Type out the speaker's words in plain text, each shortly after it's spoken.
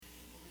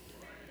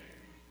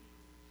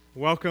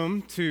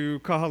Welcome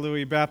to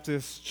Kahalui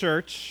Baptist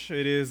Church.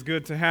 It is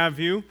good to have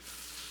you.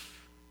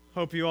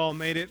 Hope you all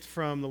made it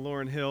from the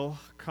Lauryn Hill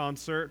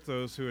concert,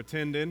 those who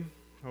attended.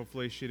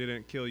 Hopefully she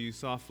didn't kill you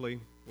softly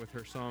with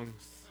her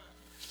songs.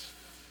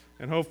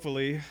 And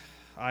hopefully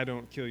I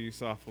don't kill you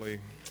softly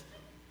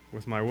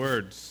with my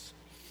words.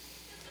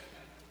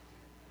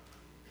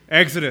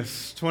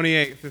 Exodus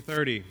 28 to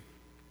 30.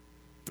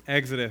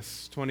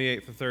 Exodus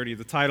 28 to 30.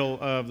 The title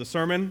of the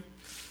sermon: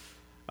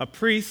 A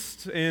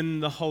Priest in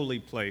the Holy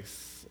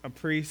Place. A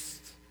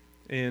priest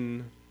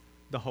in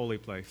the holy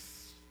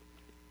place.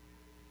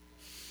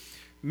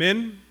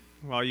 Men,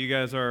 while you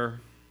guys are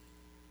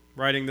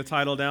writing the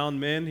title down,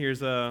 men,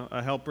 here's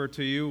a helper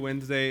to you.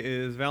 Wednesday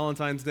is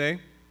Valentine's Day.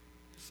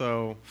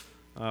 So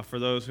for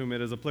those whom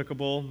it is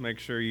applicable, make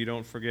sure you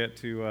don't forget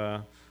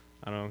to,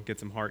 get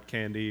some heart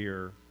candy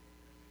or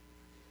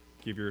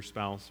give your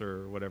spouse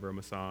or whatever a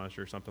massage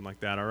or something like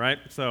that, all right?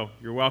 So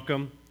you're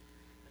welcome.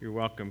 You're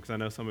welcome, because I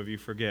know some of you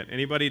forget.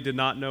 Anybody did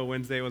not know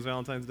Wednesday was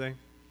Valentine's Day?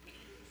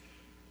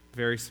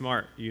 Very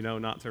smart. You know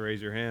not to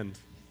raise your hand.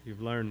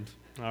 You've learned.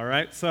 All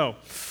right, so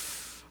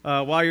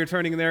while you're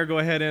turning there, go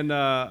ahead and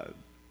a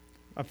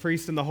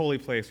priest in the holy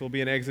place. We'll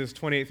be in Exodus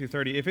 28 through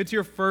 30. If it's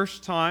your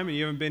first time and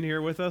you haven't been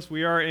here with us,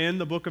 we are in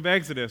the book of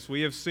Exodus.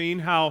 We have seen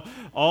how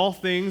all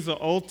things the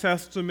Old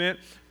Testament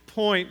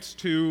points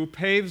to,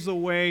 paves the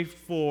way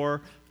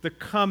for the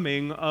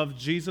coming of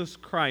Jesus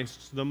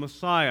Christ, the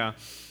Messiah.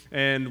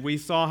 And we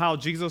saw how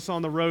Jesus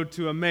on the road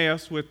to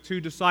Emmaus with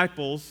two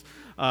disciples,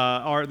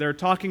 they're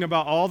talking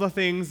about all the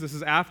things. This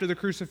is after the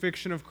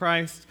crucifixion of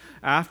Christ,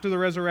 after the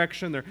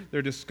resurrection.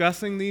 They're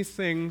discussing these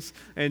things,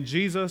 and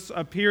Jesus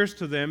appears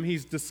to them.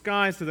 He's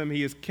disguised to them.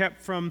 He is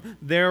kept from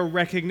their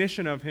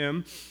recognition of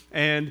him,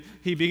 and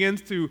he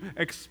begins to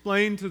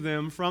explain to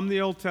them from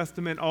the Old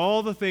Testament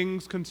all the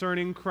things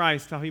concerning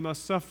Christ, how he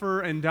must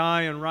suffer and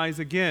die and rise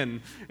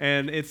again.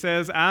 And it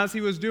says, as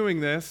he was doing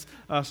this,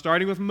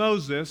 starting with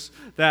Moses,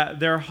 that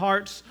their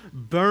hearts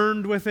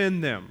burned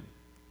within them.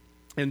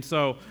 And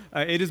so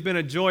it has been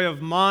a joy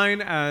of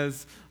mine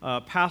as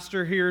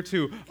pastor here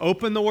to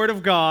open the Word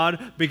of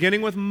God,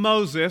 beginning with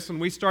Moses, and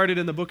we started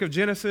in the book of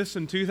Genesis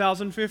in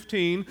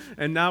 2015,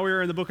 and now we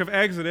are in the book of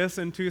Exodus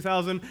in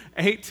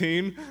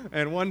 2018,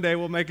 and one day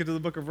we'll make it to the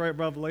book of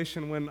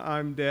Revelation when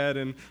I'm dead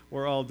and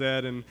we're all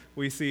dead and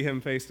we see him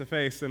face to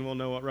face, and we'll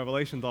know what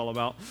Revelation's all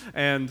about.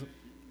 And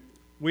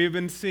we've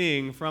been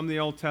seeing from the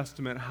Old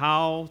Testament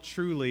how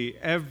truly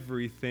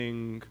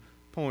everything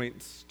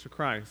points to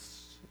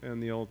Christ in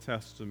the Old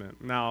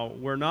Testament. Now,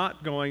 we're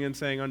not going and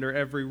saying under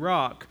every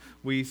rock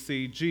we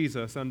see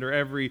Jesus, under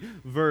every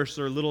verse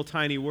or little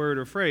tiny word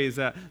or phrase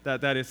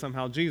that is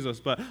somehow Jesus.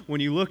 But when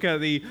you look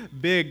at the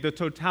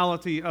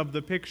totality of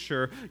the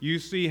picture, you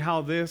see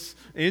how this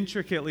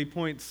intricately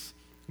points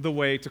the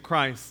way to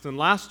Christ. And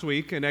last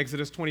week in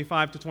Exodus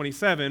 25 to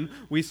 27,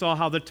 we saw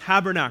how the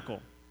tabernacle,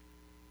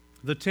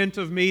 the tent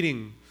of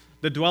meeting,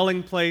 the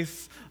dwelling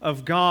place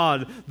of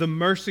God, the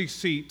mercy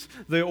seat,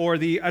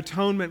 the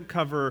atonement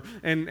cover,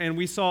 and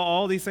we saw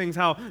all these things,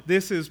 how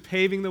this is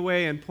paving the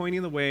way and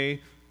pointing the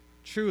way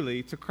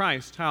truly to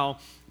Christ, how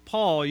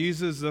Paul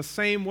uses the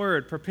same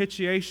word,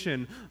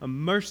 propitiation, a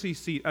mercy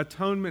seat,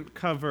 atonement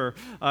cover.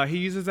 He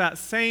uses that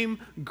same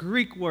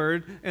Greek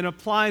word and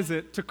applies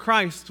it to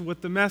Christ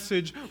with the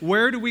message,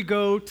 where do we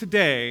go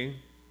today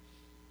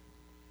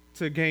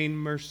to gain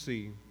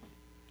mercy?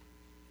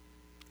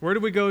 Where do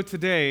we go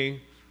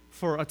today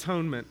for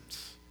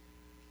atonement?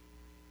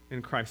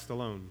 In Christ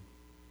alone.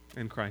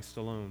 In Christ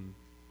alone.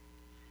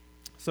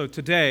 So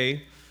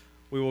today,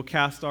 we will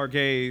cast our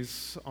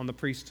gaze on the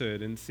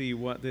priesthood and see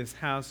what this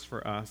has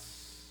for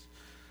us.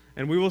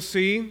 And we will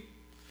see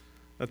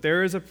that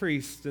there is a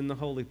priest in the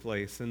holy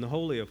place, in the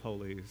Holy of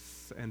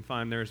Holies, and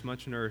find there is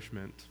much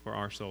nourishment for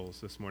our souls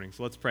this morning.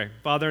 So let's pray.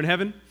 Father in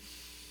heaven,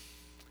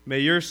 may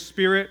your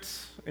Spirit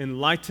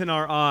enlighten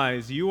our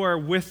eyes. You are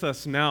with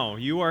us now.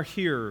 You are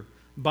here.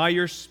 By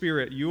your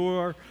Spirit, you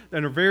are,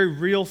 in a very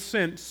real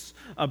sense,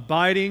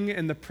 abiding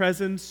in the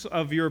presence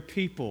of your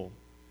people.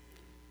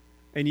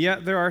 And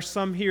yet there are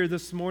some here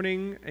this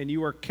morning, and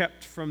you are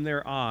kept from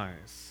their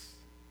eyes.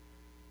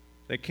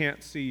 They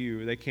can't see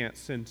you. They can't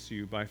sense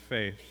you by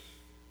faith.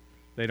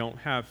 They don't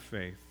have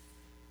faith.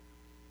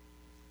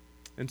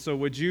 And so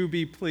would you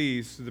be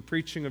pleased, through the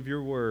preaching of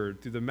your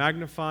word, through the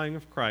magnifying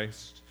of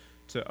Christ,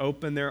 to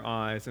open their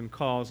eyes and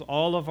cause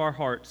all of our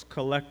hearts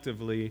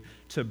collectively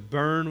to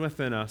burn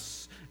within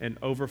us and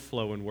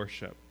overflow in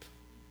worship.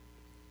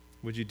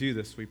 Would you do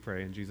this, we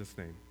pray, in Jesus'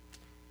 name.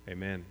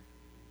 Amen.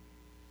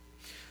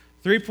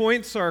 3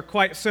 points are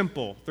quite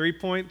simple. 3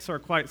 points are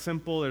quite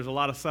simple. There's a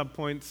lot of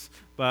subpoints,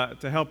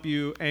 but to help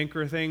you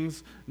anchor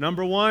things.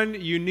 Number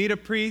 1, you need a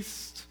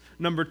priest.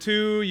 Number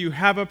 2, you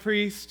have a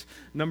priest.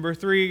 Number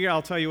 3,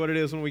 I'll tell you what it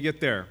is when we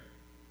get there.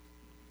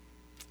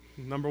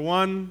 Number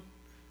 1,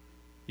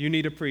 you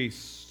need a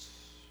priest.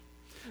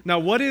 Now,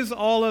 what is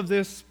all of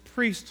this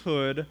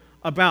priesthood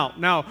about.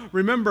 Now,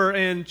 remember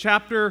in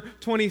chapter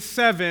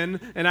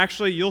 27, and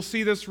actually you'll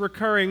see this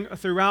recurring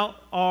throughout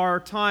our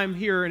time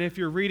here, and if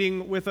you're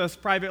reading with us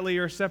privately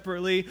or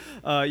separately,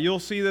 you'll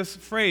see this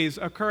phrase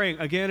occurring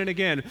again and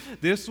again.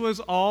 This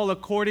was all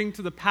according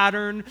to the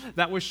pattern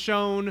that was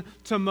shown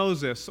to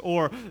Moses,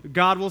 or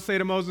God will say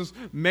to Moses,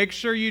 make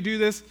sure you do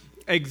this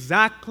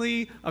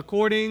exactly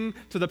according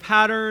to the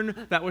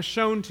pattern that was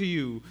shown to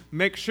you.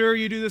 Make sure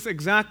you do this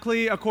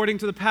exactly according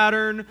to the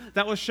pattern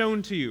that was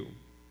shown to you.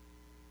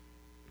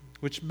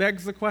 Which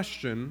begs the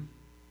question,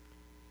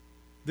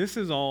 this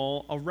is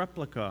all a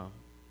replica.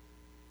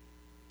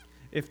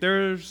 If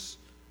there's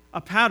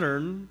a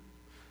pattern,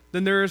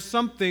 then there is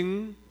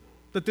something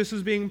that this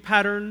is being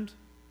patterned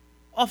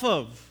off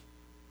of.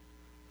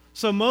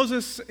 So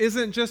Moses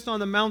isn't just on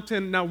the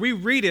mountain. Now we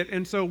read it,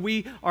 and so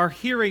we are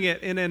hearing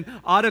it in an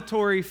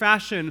auditory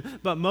fashion,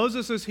 but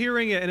Moses is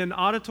hearing it in an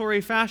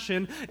auditory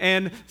fashion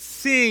and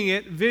seeing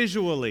it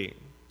visually.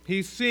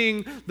 He's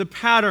seeing the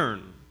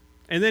pattern.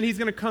 And then he's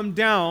going to come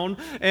down,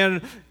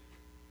 and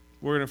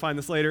we're going to find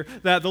this later,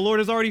 that the Lord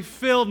has already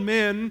filled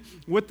men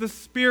with the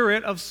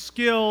spirit of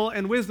skill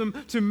and wisdom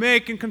to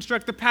make and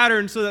construct the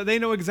pattern so that they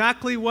know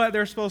exactly what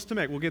they're supposed to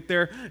make. We'll get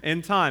there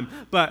in time.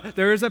 But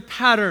there is a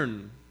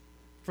pattern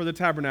for the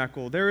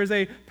tabernacle. There is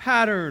a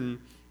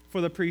pattern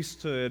for the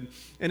priesthood.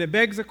 And it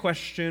begs a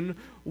question,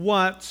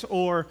 what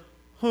or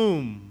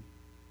whom?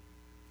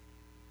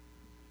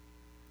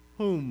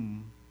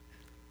 Whom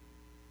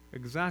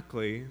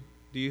exactly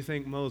do you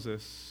think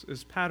Moses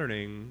is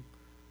patterning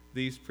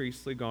these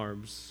priestly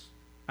garbs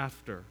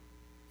after?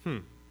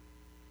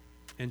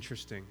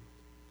 Interesting.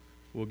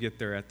 We'll get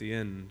there at the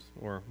end,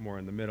 or more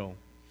in the middle.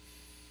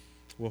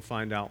 We'll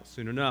find out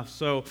soon enough.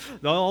 So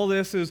all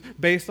this is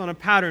based on a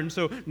pattern.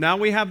 So now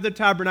we have the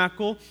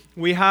tabernacle,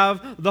 we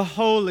have the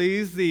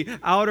holies, the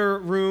outer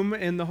room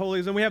in the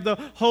holies, and we have the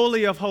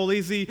holy of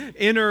holies, the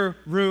inner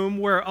room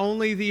where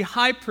only the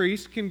high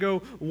priest can go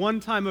one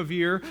time of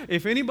year.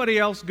 If anybody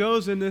else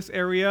goes in this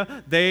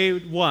area, they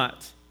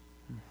what?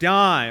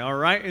 Die, all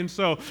right? And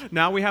so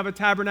now we have a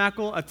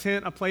tabernacle, a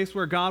tent, a place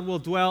where God will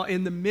dwell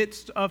in the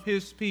midst of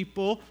his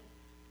people.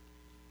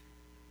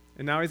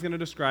 And now he's going to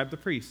describe the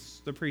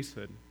priests, the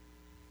priesthood.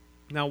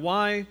 Now,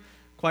 why,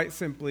 quite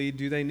simply,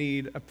 do they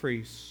need a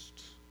priest?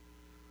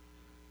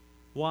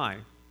 Why?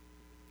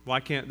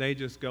 Why can't they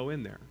just go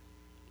in there?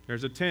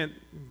 There's a tent,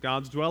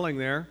 God's dwelling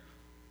there.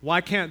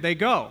 Why can't they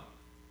go?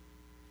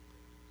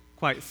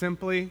 Quite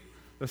simply,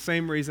 the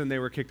same reason they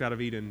were kicked out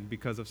of Eden,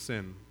 because of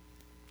sin.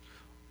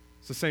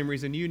 It's the same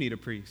reason you need a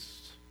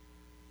priest,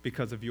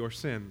 because of your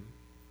sin.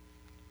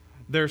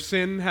 Their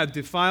sin had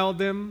defiled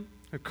them,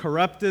 had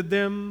corrupted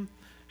them,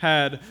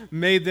 had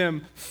made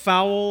them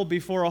foul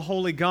before a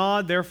holy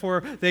God.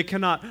 Therefore, they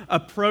cannot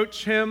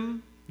approach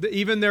him.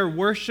 Even their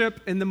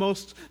worship in the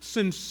most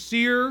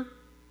sincere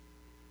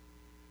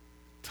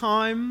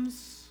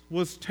times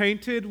was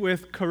tainted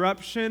with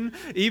corruption.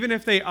 Even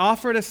if they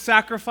offered a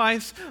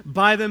sacrifice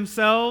by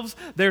themselves,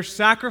 their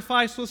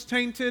sacrifice was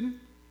tainted.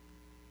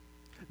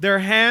 Their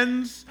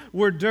hands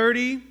were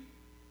dirty.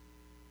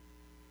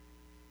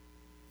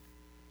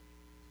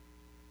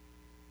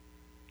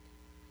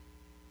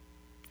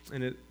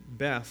 And at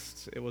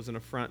best, it was an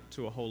affront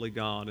to a holy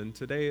God. And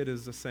today it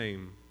is the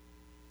same.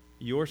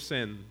 Your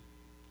sin.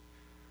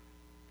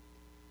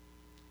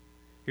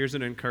 Here's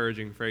an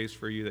encouraging phrase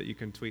for you that you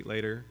can tweet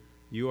later.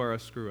 You are a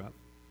screw-up.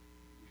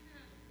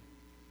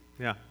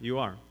 Yeah, you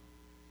are.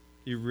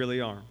 You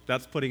really are.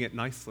 That's putting it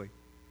nicely.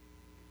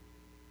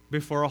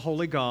 Before a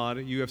holy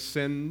God, you have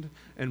sinned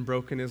and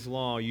broken his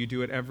law. You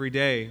do it every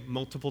day,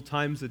 multiple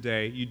times a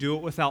day. You do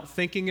it without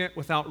thinking it,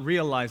 without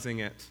realizing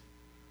it.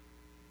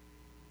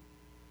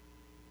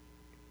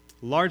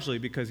 Largely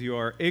because you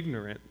are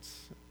ignorant.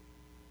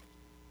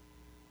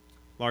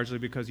 Largely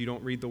because you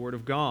don't read the Word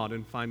of God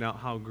and find out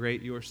how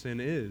great your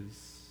sin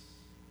is.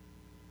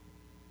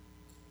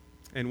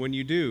 And when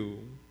you do,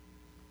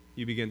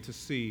 you begin to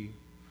see.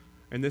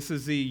 And this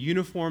is the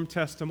uniform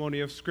testimony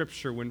of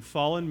Scripture. When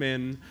fallen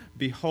men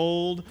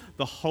behold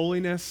the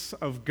holiness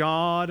of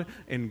God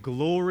and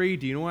glory,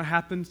 do you know what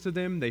happens to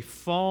them? They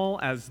fall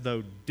as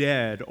though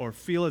dead, or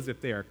feel as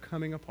if they are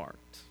coming apart.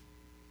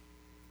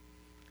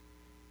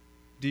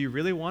 Do you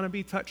really want to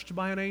be touched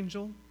by an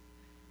angel?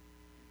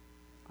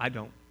 I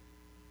don't.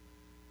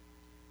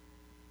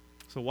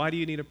 So why do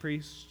you need a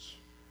priest?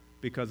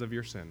 Because of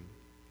your sin.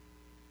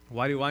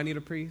 Why do I need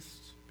a priest?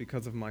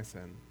 Because of my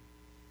sin.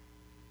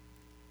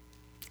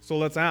 So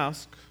let's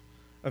ask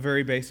a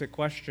very basic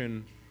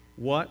question.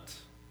 What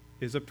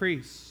is a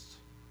priest?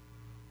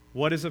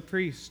 What is a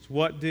priest?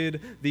 What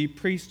did the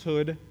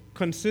priesthood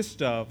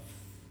consist of?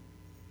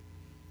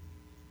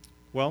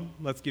 Well,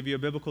 let's give you a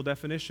biblical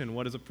definition.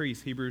 What is a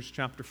priest? Hebrews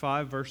chapter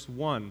 5, verse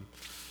 1.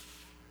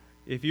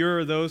 If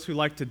you're those who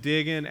like to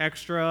dig in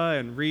extra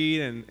and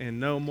read and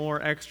know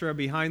more extra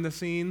behind the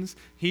scenes,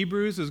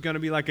 Hebrews is going to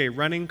be like a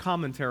running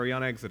commentary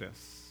on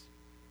Exodus.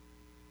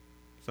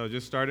 So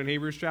just start in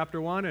Hebrews chapter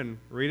 1 and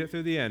read it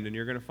through the end, and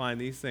you're going to find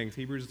these things.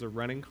 Hebrews is a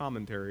running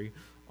commentary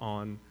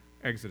on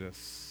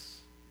Exodus.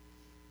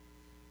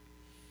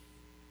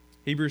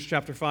 Hebrews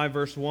chapter 5,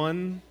 verse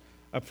 1,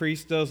 a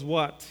priest does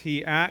what?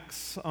 He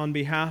acts on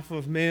behalf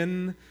of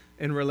men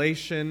in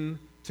relation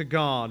to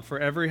God. For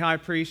every high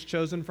priest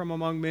chosen from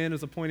among men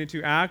is appointed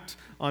to act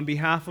on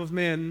behalf of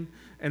men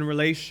in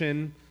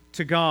relation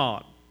to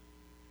God.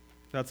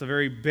 That's a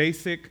very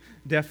basic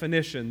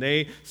definition.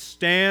 They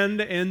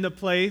stand in the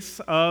place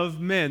of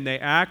men. They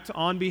act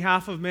on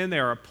behalf of men. They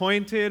are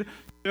appointed,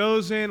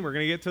 chosen. We're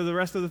going to get to the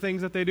rest of the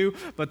things that they do,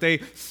 but they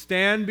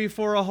stand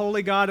before a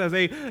holy God as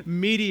a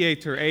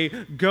mediator, a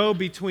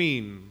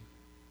go-between,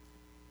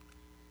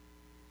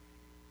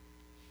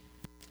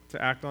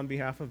 to act on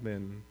behalf of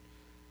men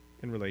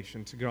in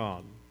relation to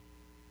God.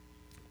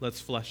 Let's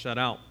flesh that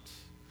out.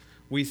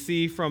 We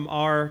see from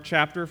our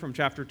chapter, from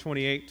chapter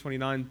 28,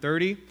 29,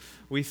 30,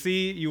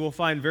 you will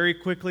find very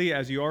quickly,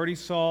 as you already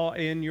saw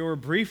in your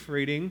brief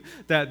reading,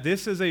 that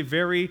this is a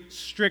very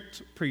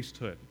strict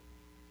priesthood.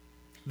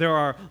 There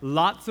are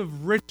lots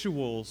of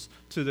rituals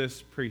to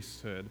this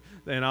priesthood,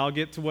 and I'll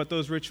get to what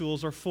those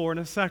rituals are for in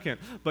a second.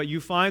 But you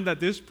find that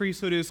this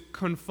priesthood is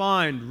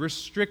confined,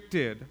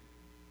 restricted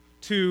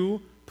to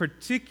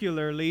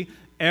particularly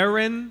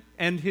Aaron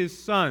and his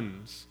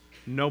sons,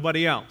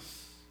 nobody else.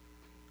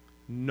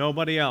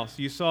 Nobody else.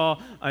 You saw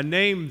a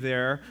name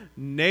there,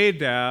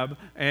 Nadab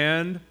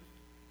and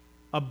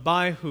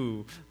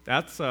Abihu.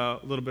 That's a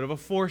little bit of a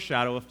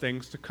foreshadow of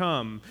things to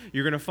come.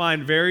 You're going to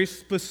find very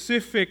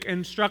specific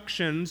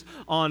instructions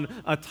on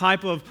a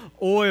type of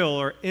oil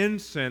or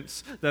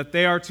incense that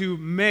they are to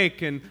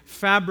make and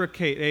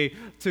fabricate,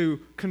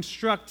 to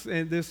construct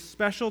this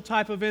special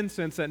type of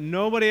incense that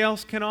nobody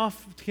else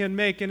can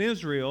make in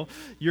Israel.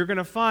 You're going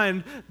to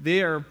find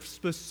there are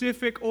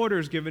specific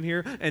orders given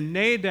here. And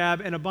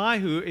Nadab and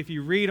Abihu, if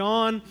you read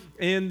on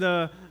in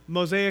the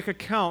Mosaic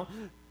account,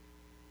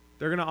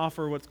 they're going to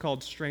offer what's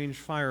called strange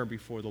fire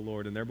before the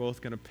Lord, and they're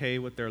both going to pay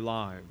with their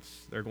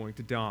lives. They're going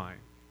to die.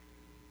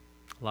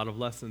 A lot of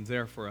lessons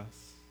there for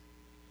us.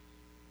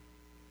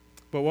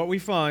 But what we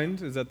find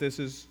is that this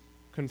is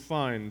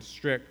confined,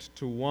 strict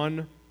to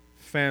one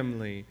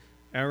family,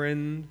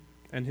 Aaron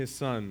and his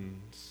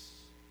sons.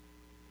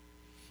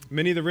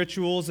 Many of the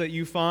rituals that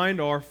you find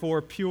are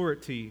for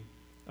purity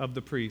of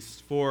the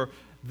priests, for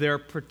their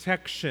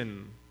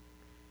protection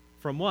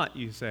from what,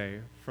 you say?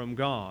 From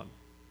God.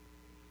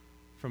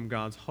 From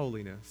God's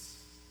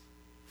holiness,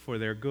 for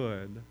their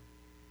good.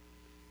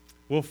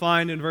 We'll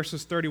find in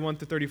verses 31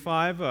 to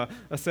 35 a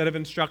set of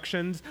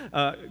instructions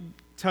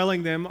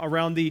telling them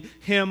around the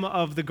hem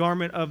of the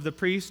garment of the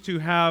priest to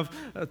have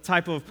a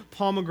type of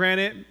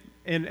pomegranate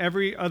in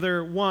every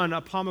other one,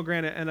 a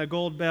pomegranate and a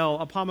gold bell,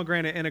 a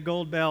pomegranate and a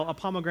gold bell, a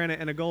pomegranate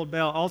and a gold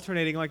bell,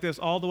 alternating like this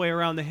all the way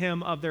around the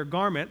hem of their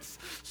garments,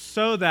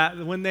 so that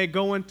when they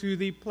go into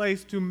the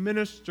place to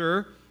minister,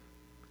 it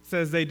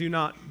says they do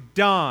not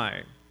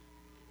die.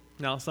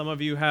 Now, some of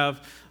you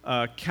have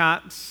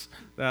cats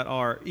that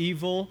are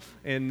evil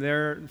in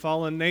their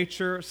fallen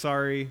nature.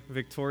 Sorry,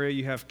 Victoria,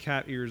 you have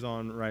cat ears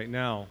on right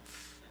now.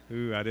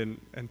 Ooh, I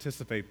didn't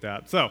anticipate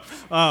that. So,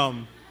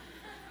 some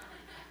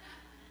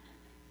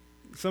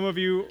of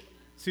you,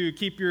 to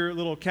keep your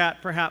little cat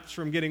perhaps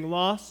from getting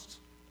lost,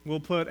 will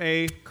put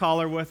a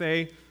collar with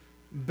a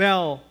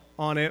bell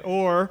on it,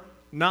 or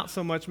not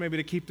so much maybe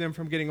to keep them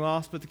from getting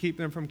lost, but to keep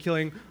them from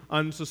killing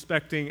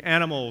unsuspecting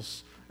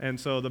animals. And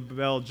so the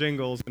bell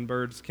jingles and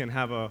birds can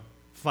have a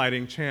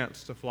fighting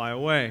chance to fly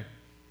away.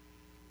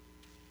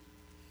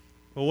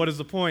 Well, what is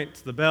the point?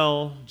 The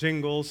bell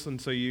jingles,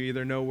 and so you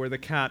either know where the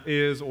cat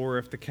is or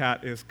if the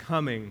cat is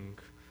coming.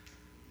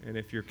 And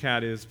if your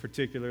cat is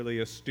particularly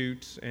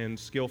astute and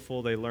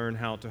skillful, they learn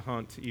how to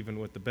hunt even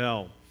with the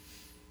bell.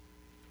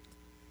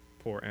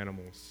 Poor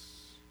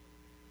animals.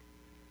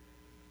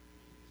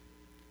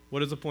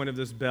 What is the point of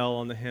this bell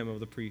on the hem of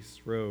the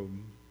priest's robe?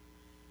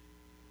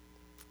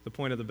 The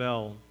point of the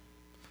bell,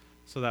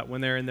 so that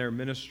when they're in there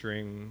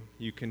ministering,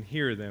 you can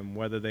hear them,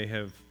 whether they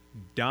have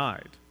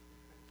died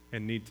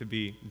and need to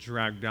be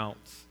dragged out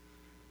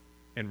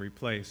and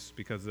replaced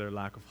because of their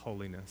lack of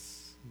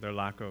holiness, their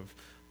lack of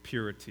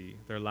purity,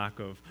 their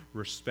lack of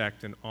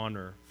respect and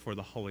honor for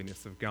the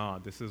holiness of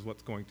God. This is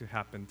what's going to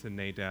happen to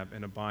Nadab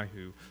and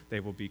Abihu.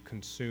 They will be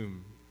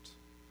consumed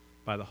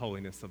by the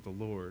holiness of the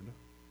Lord.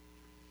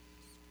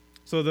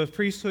 So the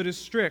priesthood is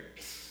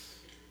strict.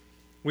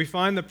 We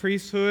find the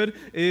priesthood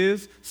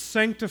is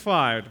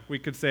sanctified, we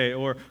could say,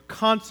 or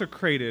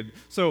consecrated.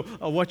 So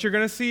what you're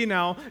going to see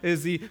now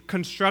is the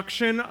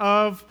construction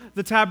of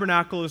the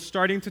tabernacle is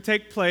starting to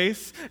take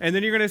place, and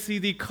then you're going to see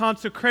the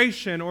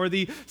consecration or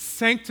the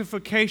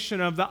sanctification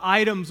of the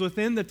items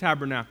within the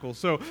tabernacle.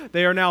 So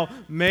they are now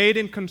made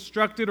and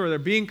constructed, or they're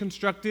being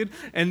constructed,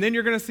 and then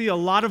you're going to see a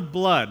lot of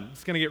blood.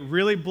 It's going to get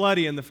really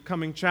bloody in the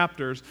coming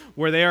chapters,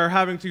 where they are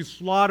having to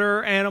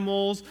slaughter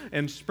animals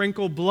and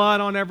sprinkle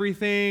blood on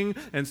everything,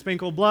 and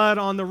sprinkle blood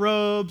on the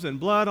robes, and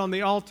blood on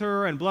the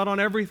altar, and blood on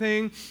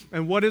everything.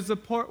 And what is the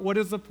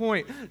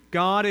point?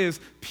 God is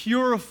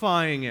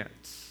purifying it.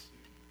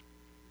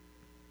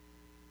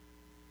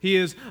 He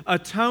is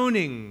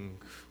atoning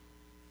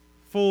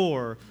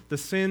for the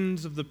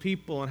sins of the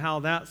people and how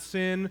that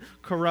sin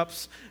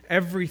corrupts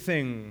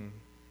everything.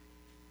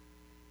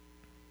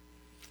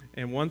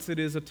 And once it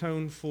is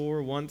atoned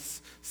for,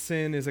 once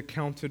sin is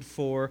accounted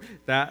for,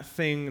 that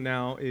thing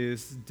now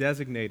is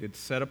designated,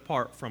 set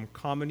apart from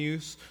common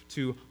use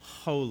to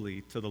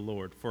holy to the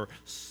Lord for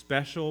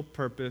special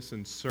purpose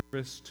and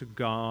service to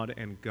God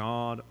and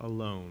God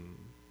alone.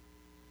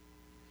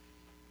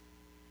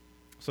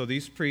 So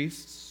these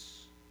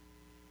priests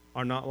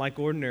are not like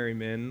ordinary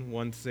men.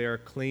 Once they are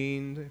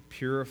cleaned,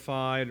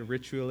 purified,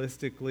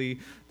 ritualistically,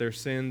 their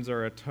sins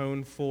are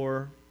atoned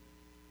for.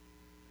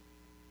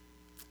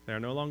 They are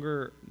no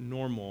longer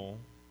normal,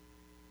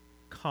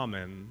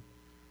 common.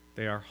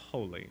 They are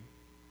holy,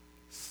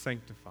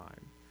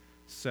 sanctified,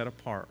 set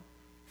apart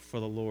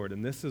for the Lord.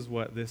 And this is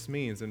what this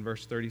means in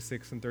verse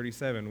 36 and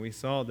 37. We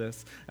saw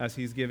this as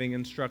he's giving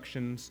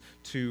instructions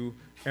to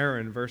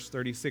Aaron. Verse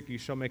 36, you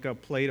shall make a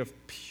plate of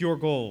pure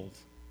gold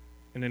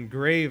and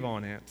engrave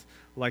on it,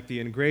 like the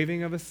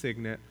engraving of a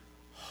signet,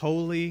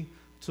 holy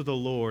to the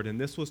Lord. And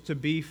this was to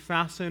be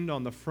fastened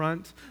on the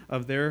front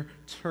of their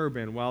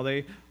turban while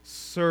they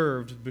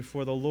served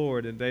before the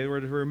Lord. And they were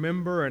to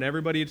remember, and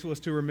everybody was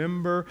to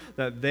remember,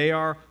 that they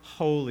are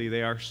holy,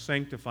 they are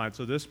sanctified.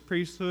 So this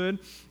priesthood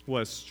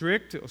was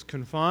strict, it was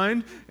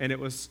confined, and it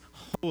was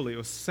holy, it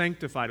was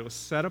sanctified, it was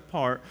set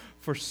apart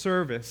for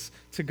service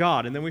to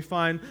God. And then we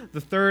find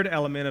the third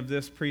element of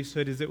this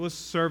priesthood is it was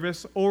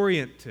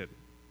service-oriented.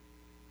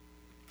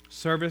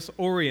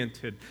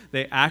 Service-oriented.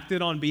 They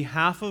acted on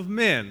behalf of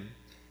men.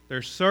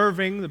 They're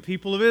serving the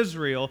people of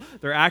Israel.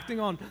 They're acting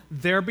on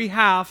their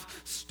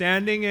behalf,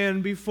 standing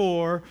in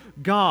before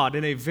God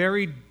in a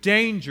very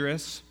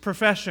dangerous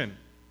profession.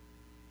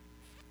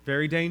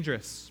 Very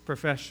dangerous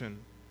profession.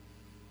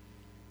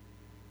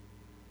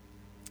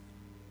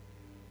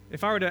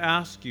 If I were to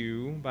ask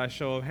you by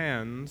show of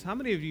hands, how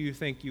many of you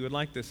think you would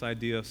like this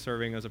idea of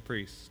serving as a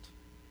priest?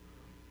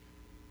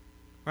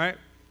 Right?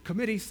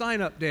 Committee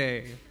sign-up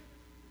day.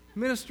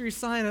 Ministry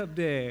sign-up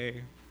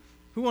day.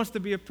 Who wants to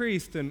be a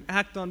priest and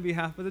act on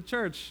behalf of the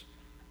church?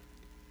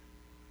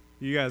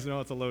 You guys know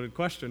it's a loaded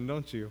question,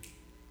 don't you?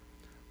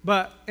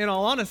 But in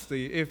all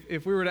honesty,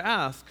 if we were to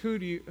ask,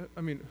 who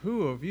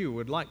of you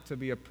would like to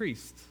be a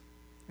priest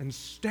and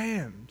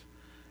stand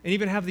and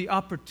even have the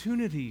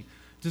opportunity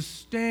to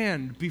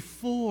stand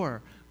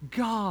before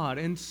God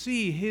and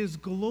see His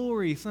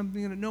glory,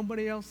 something that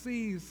nobody else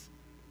sees?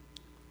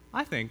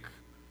 I think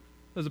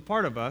there's a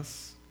part of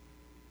us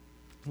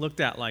looked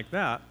at like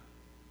that.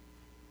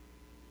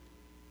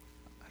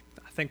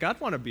 I think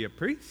I'd want to be a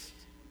priest.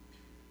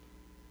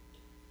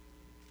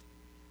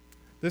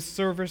 This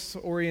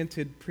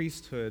service-oriented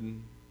priesthood,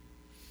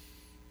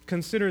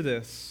 consider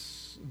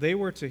this. They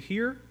were to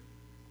hear,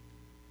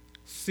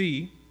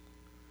 see,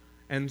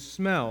 and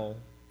smell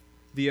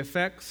the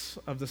effects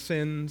of the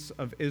sins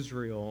of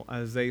Israel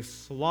as they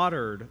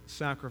slaughtered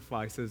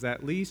sacrifices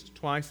at least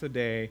twice a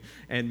day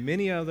and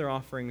many other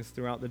offerings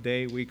throughout the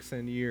day, weeks,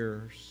 and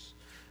years.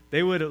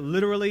 They would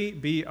literally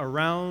be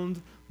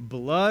around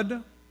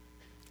blood,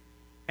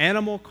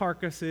 animal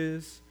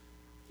carcasses,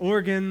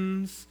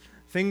 organs,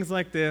 things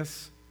like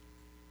this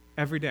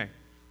every day.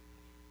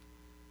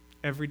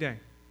 Every day.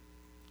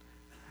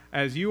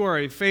 As you are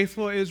a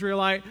faithful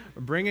Israelite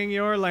bringing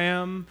your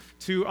lamb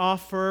to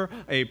offer,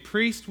 a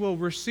priest will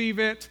receive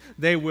it.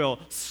 They will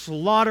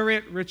slaughter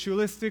it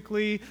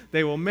ritualistically.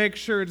 They will make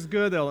sure it's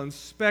good. They'll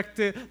inspect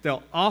it.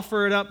 They'll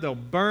offer it up. They'll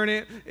burn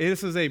it.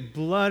 This is a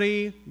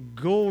bloody,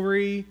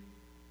 gory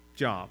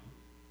job.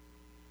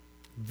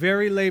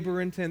 Very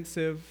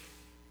labor-intensive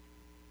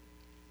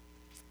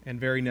and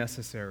very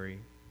necessary.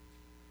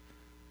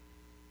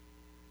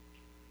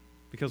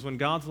 Because when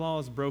God's law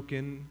is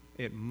broken,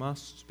 it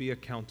must be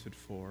accounted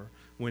for.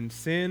 When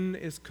sin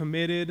is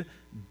committed,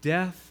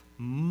 death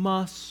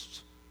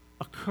must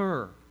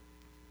occur.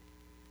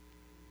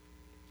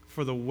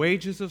 For the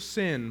wages of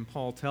sin,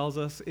 Paul tells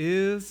us,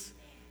 is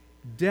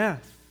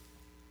death.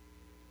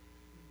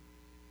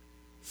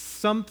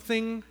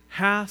 Something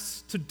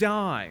has to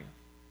die.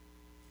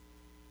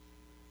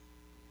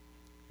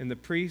 And the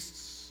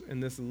priests in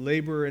this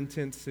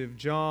labor-intensive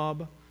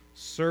job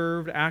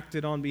served,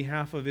 acted on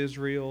behalf of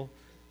Israel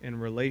in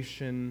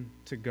relation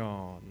to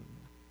God.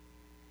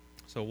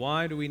 So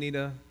why do we need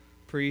a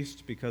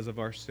priest? Because of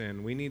our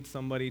sin. We need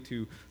somebody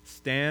to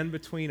stand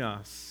between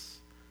us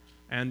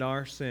and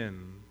our sin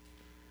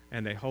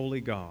and a holy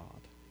God,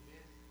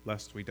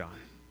 lest we die.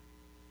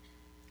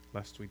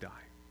 Lest we die.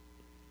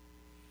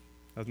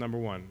 That's number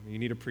one. You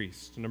need a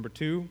priest. Number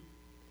two,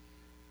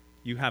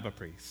 you have a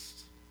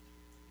priest.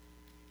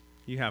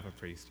 You have a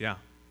priest, yeah.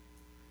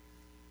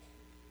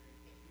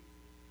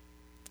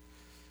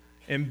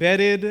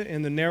 Embedded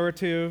in the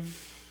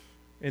narrative,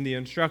 in the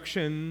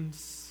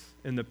instructions,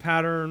 in the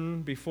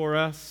pattern before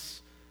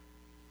us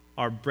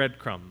are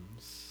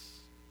breadcrumbs,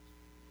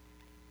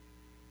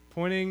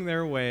 pointing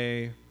their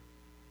way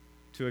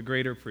to a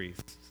greater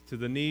priest, to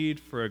the need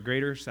for a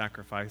greater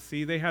sacrifice.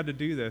 See, they had to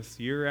do this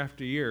year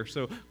after year.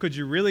 So could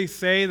you really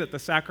say that the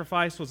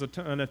sacrifice was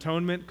an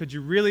atonement? Could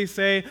you really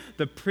say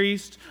the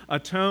priest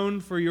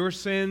atoned for your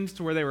sins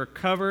to where they were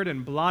covered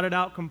and blotted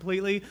out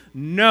completely?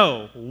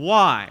 No.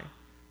 Why?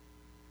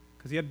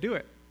 Because he had to do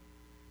it.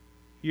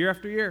 Year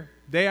after year,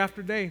 day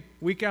after day,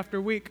 week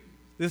after week.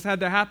 This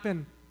had to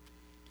happen.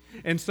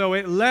 And so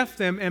it left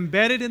them,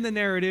 embedded in the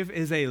narrative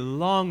is a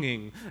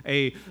longing,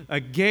 a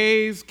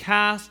gaze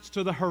cast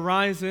to the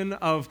horizon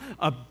of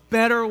a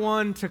better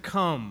one to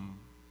come.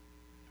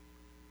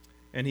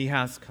 And he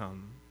has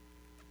come.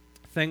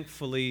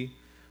 Thankfully,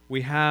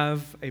 we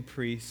have a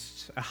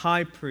priest, a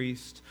high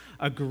priest,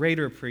 a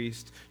greater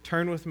priest.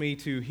 Turn with me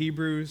to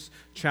Hebrews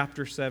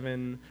chapter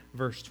 7,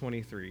 verse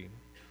 23.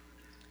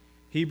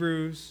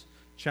 Hebrews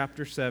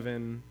chapter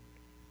 7,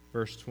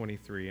 verse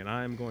 23. And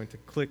I am going to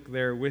click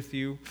there with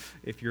you.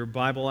 If your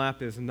Bible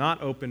app is not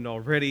opened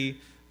already,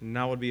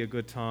 now would be a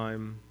good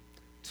time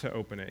to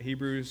open it.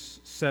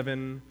 Hebrews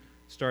 7,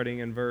 starting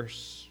in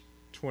verse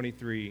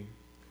 23.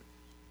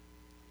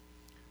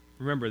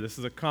 Remember, this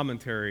is a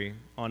commentary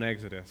on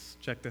Exodus.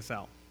 Check this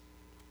out.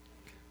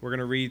 We're going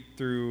to read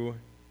through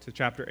to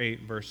chapter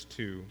 8, verse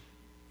 2.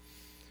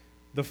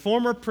 The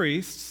former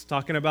priests,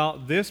 talking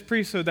about this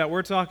priesthood that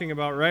we're talking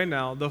about right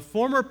now, the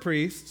former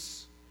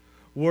priests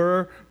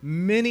were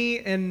many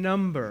in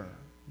number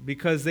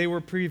because they were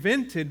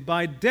prevented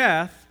by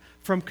death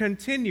from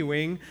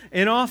continuing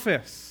in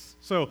office.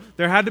 So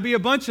there had to be a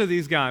bunch of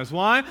these guys.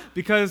 Why?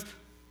 Because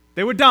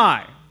they would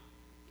die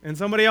and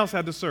somebody else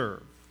had to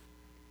serve.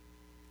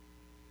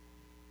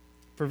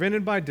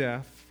 Prevented by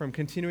death from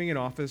continuing in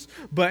office,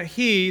 but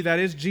he, that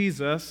is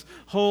Jesus,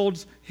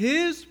 holds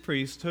his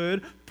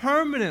priesthood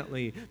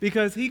permanently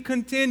because he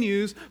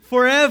continues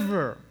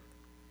forever.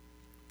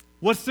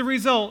 What's the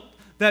result?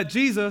 That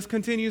Jesus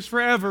continues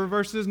forever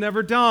versus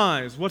never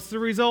dies. What's the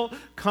result?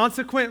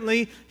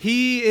 Consequently,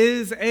 he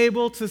is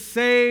able to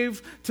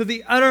save to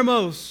the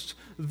uttermost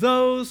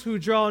those who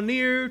draw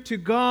near to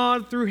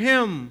God through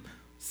him,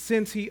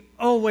 since he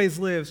always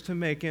lives to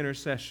make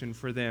intercession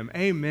for them.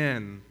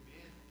 Amen.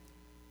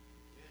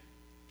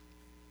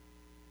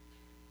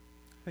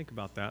 Think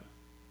about that.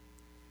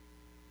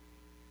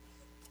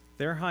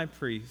 Their high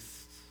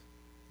priest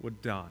would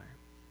die,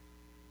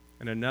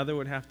 and another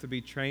would have to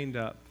be trained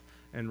up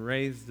and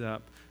raised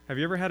up. Have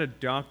you ever had a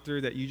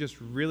doctor that you just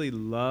really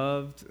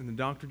loved, and the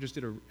doctor just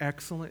did an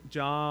excellent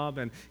job,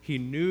 and he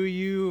knew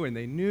you, and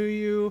they knew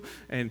you,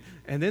 and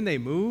then they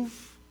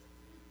move,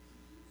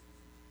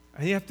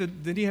 and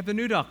then you have the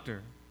new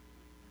doctor,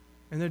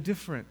 and they're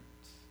different.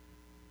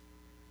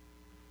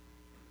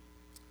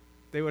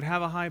 They would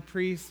have a high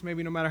priest,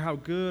 maybe no matter how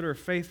good or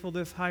faithful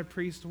this high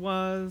priest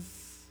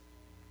was,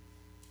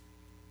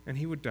 and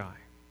he would die.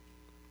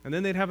 And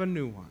then they'd have a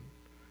new one.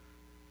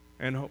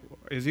 And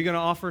is he going to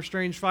offer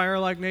strange fire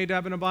like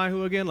Nadab and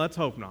Abihu again? Let's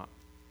hope not.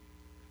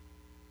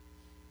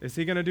 Is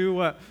he going to do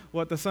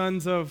what the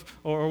sons of,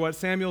 or what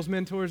Samuel's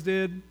mentors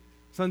did?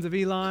 Sons of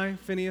Eli,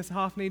 Phinehas,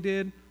 Hophni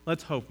did?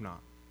 Let's hope not.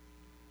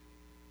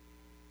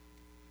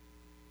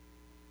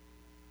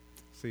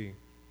 See,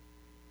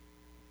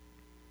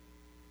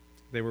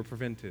 they were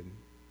prevented.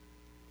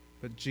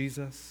 But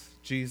Jesus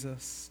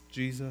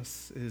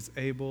is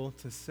able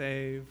to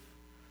save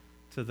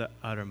to the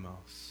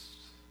uttermost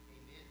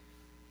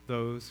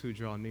those who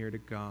draw near to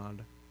God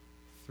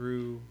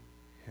through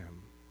him.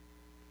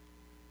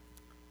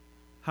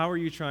 How are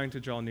you trying to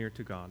draw near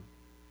to God?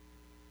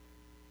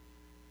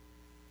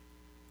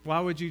 Why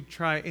would you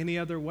try any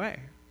other way?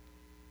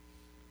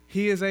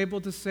 He is able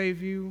to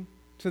save you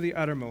to the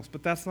uttermost,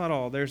 but that's not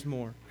all. There's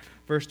more.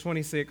 Verse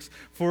 26,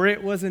 for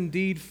it was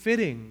indeed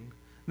fitting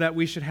that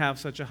we should have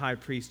such a high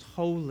priest,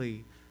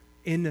 holy,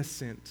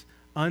 innocent,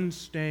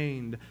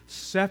 unstained,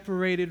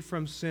 separated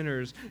from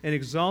sinners, and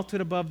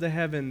exalted above the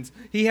heavens.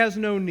 He has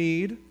no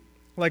need,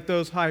 like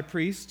those high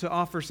priests, to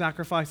offer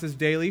sacrifices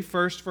daily,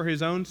 first for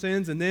his own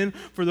sins and then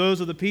for those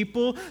of the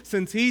people,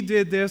 since he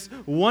did this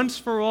once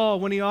for all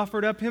when he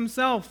offered up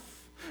himself.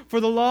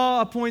 For the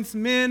law appoints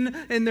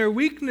men in their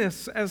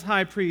weakness as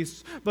high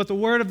priests, but the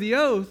word of the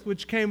oath,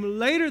 which came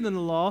later than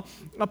the law,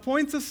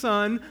 appoints a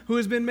son who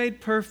has been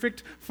made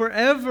perfect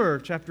forever.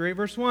 Chapter 8,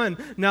 verse 1.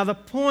 Now the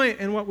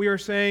point in what we are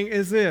saying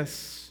is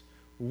this: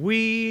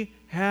 we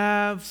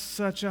have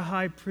such a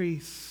high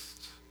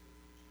priest,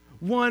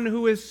 one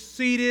who is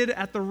seated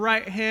at the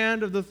right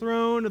hand of the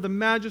throne of the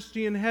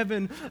majesty in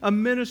heaven, a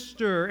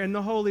minister in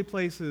the holy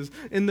places,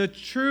 in the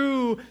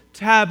true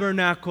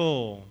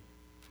tabernacle.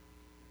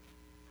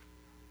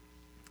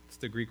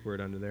 The Greek word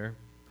under there,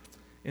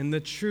 in the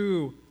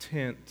true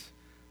tent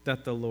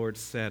that the Lord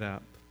set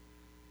up,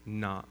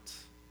 not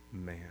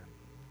man.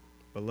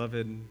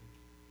 Beloved,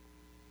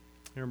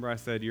 remember I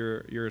said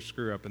you're a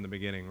screw up in the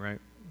beginning, right?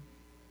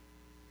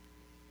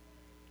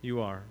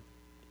 You are.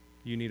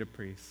 You need a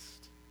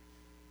priest.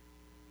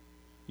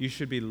 You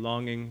should be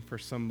longing for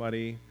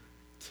somebody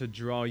to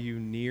draw you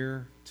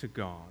near to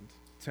God,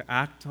 to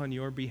act on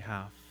your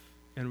behalf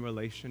in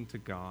relation to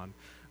God.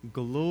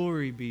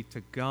 Glory be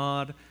to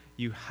God.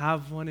 You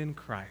have one in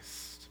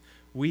Christ.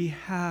 We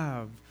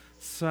have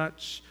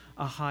such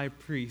a high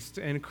priest.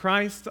 And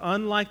Christ,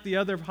 unlike the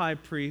other high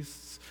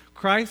priests,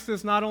 Christ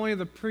is not only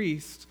the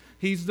priest,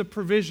 he's the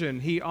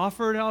provision. He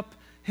offered up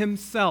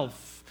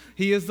himself.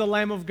 He is the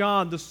Lamb of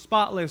God, the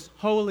spotless,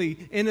 holy,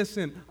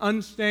 innocent,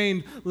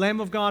 unstained Lamb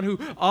of God who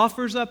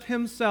offers up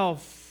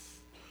himself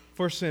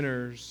for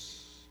sinners.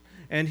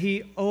 And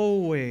he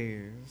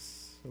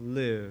always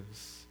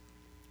lives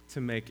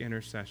to make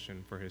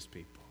intercession for his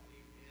people.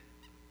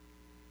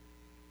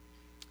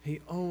 He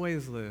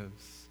always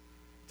lives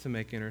to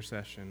make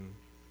intercession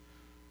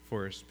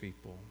for his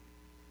people.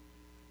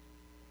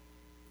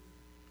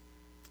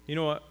 You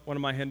know what one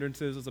of my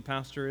hindrances as a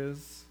pastor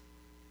is?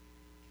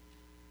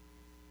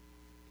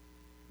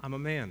 I'm a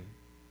man.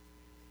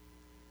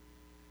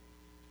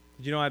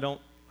 Did you know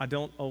I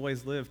don't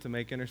always live to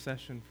make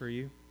intercession for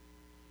you?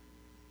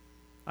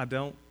 I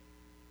don't.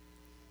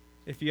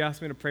 If you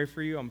ask me to pray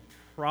for you, I'm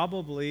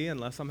probably,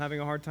 unless I'm having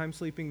a hard time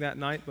sleeping that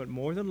night, but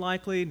more than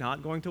likely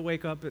not going to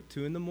wake up at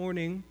 2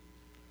 a.m.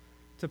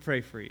 to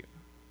pray for you.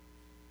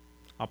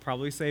 I'll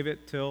probably save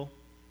it till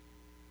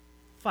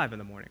 5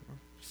 a.m. or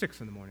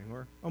 6 a.m.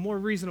 or a more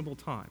reasonable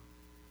time.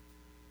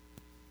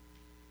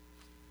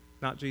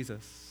 Not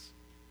Jesus.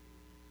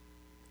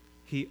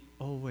 He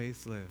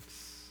always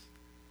lives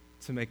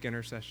to make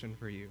intercession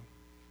for you.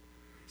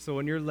 So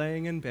when you're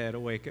laying in bed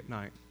awake at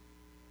night,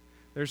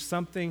 there's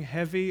something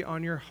heavy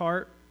on your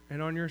heart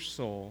and on your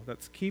soul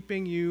that's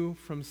keeping you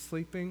from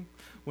sleeping,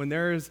 when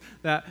there is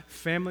that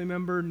family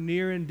member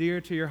near and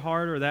dear to your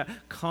heart, or that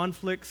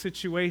conflict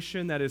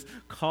situation that is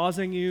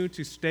causing you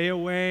to stay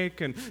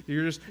awake and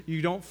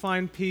you don't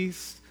find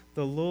peace,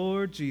 the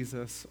Lord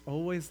Jesus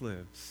always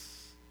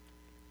lives.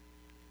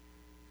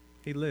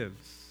 He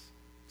lives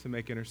to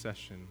make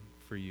intercession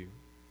for you.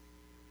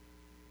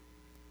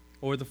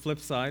 Or the flip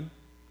side,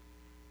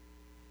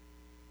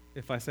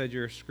 if I said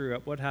you're a screw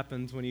up, what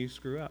happens when you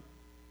screw up?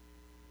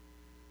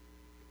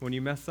 When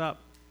you mess up,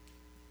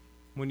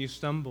 when you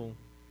stumble,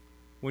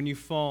 when you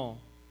fall.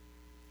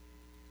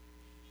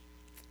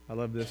 I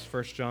love this,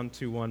 1 John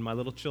 2:1. My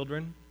little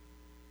children,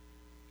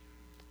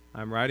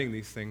 I'm writing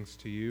these things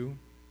to you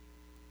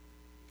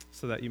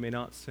so that you may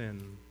not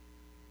sin.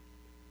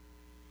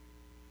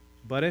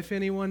 But if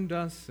anyone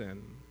does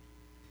sin,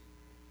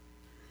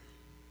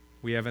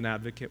 we have an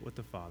advocate with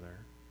the Father,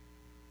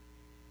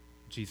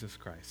 Jesus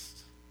Christ,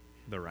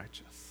 the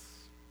righteous.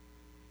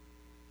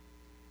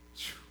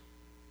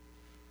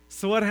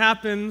 So what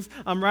happens?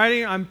 I'm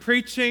writing, I'm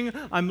preaching,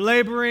 I'm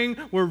laboring,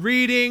 we're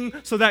reading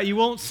so that you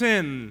won't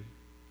sin.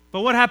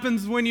 But what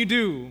happens when you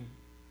do?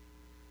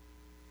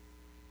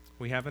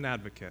 We have an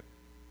advocate,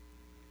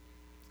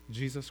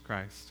 Jesus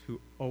Christ,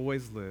 who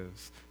always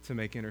lives to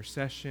make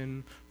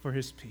intercession for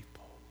his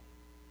people.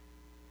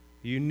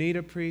 You need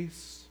a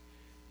priest.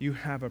 You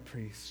have a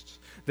priest.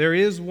 There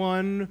is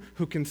one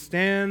who can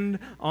stand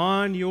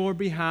on your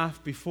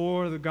behalf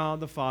before the God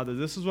the Father.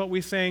 This is what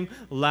we sang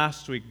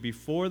last week,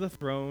 before the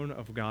throne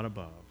of God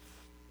above.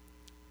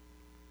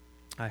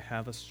 I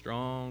have a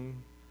strong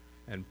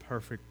and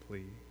perfect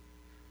plea.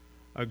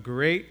 A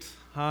great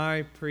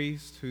high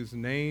priest whose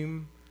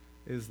name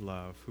is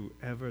love, who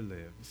ever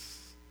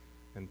lives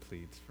and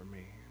pleads for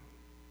me.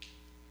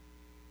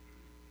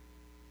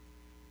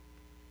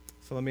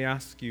 So let me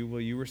ask you, will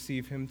you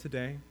receive him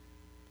today?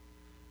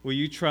 Will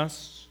you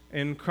trust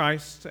in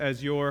Christ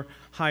as your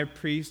high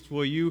priest?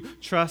 Will you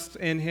trust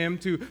in him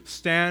to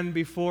stand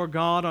before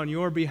God on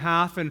your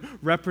behalf and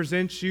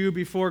represent you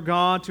before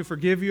God, to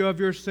forgive you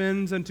of your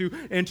sins and to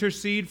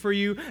intercede for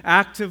you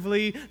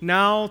actively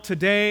now,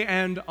 today,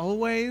 and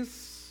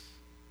always?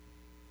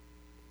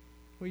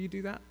 Will you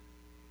do that?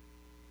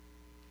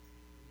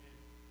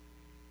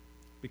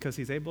 Because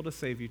he's able to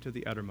save you to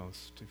the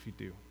uttermost if you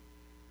do.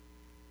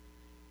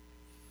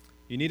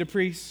 You need a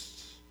priest.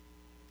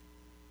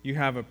 You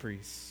have a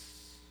priest.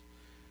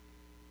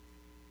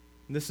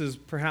 This is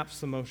perhaps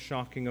the most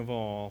shocking of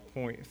all.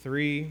 Point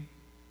 3.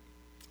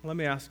 Let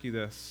me ask you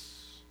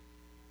this.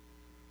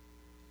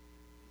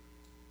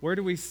 Where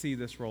do we see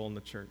this role in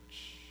the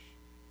church?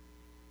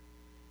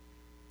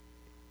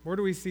 Where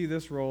do we see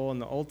this role in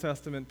the Old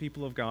Testament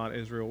people of God,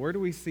 Israel? Where do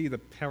we see the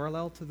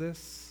parallel to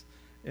this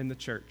in the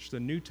church, the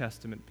New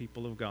Testament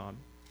people of God?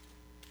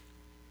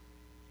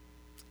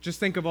 Just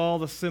think of all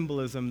the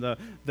symbolism,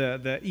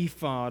 the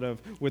ephod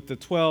with the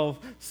 12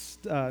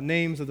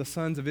 names of the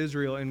sons of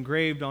Israel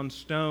engraved on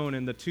stone,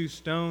 and the 2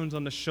 stones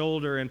on the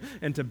shoulder,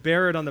 and to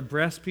bear it on the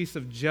breastpiece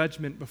of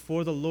judgment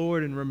before the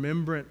Lord in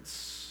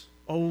remembrance,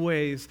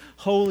 always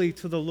holy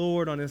to the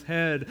Lord on his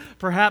head.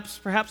 Perhaps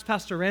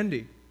Pastor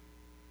Randy,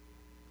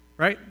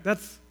 right?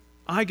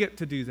 I get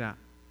to do that.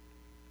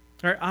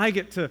 Right? I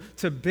get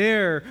to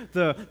bear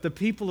the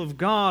people of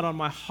God on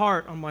my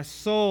heart, on my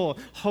soul,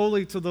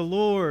 holy to the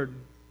Lord.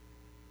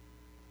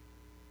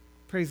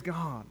 Praise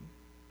God.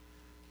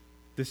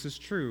 This is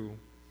true.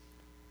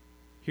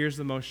 Here's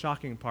the most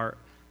shocking part.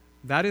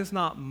 That is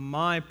not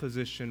my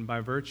position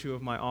by virtue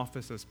of my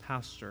office as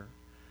pastor.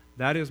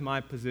 That is my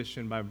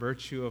position by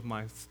virtue of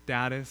my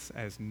status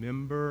as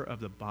member of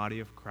the body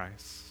of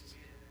Christ.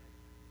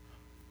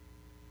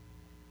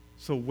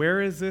 So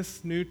where is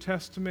this New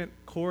Testament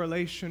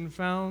correlation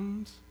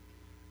found?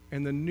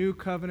 In the New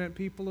Covenant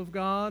people of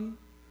God?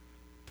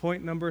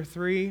 Point number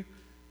 3,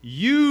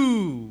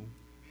 you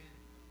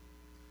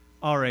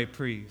are a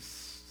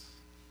priest.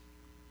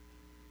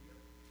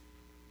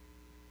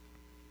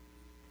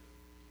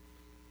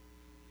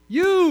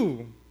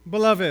 You,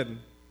 beloved,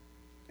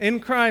 in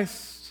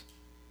Christ,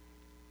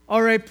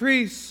 are a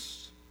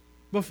priest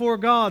before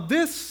God.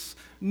 This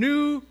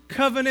New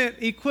Covenant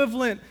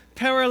equivalent,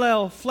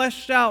 parallel,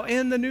 fleshed out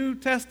in the New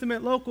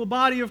Testament local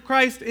body of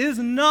Christ is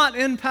not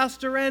in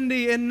Pastor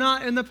Randy and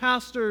not in the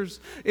pastors.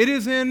 It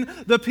is in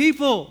the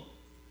people.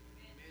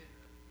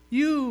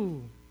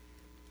 You.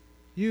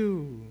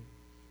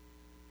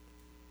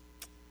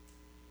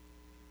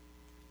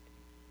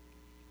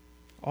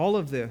 All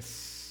of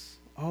this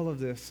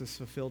is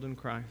fulfilled in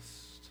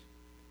Christ.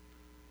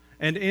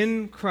 And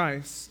in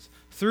Christ,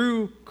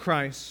 through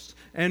Christ,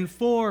 and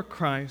for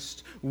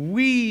Christ,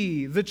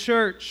 we, the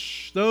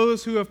church,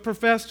 those who have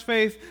professed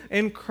faith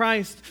in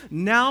Christ,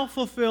 now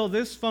fulfill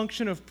this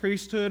function of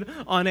priesthood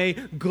on a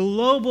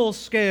global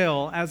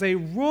scale as a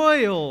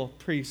royal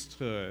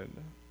priesthood.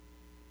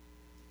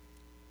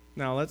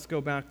 Now let's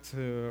go back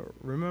to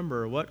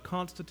remember what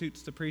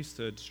constitutes the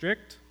priesthood: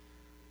 strict,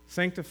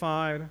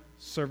 sanctified,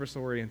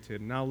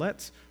 service-oriented. Now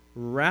let's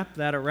wrap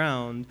that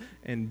around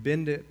and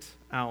bend it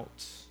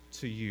out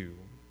to you.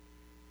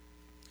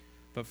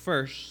 But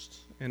first,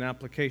 in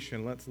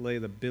application, let's lay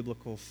the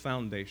biblical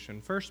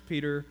foundation. 1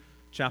 Peter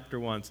chapter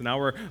 1. So now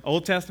we're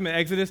Old Testament,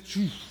 Exodus,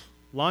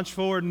 launch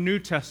forward, New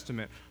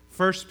Testament.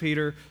 1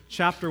 Peter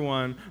chapter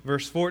 1,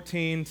 verse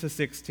 14 to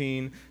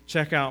 16.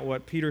 Check out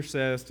what Peter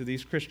says to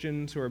these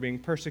Christians who are being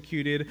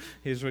persecuted.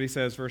 Here's what he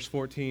says, verse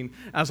 14.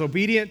 As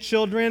obedient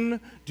children,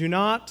 do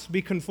not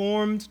be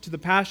conformed to the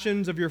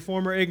passions of your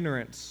former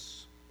ignorance.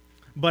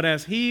 But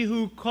as he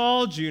who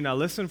called you, now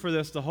listen for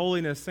this, the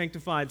holiness,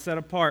 sanctified, set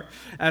apart.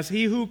 As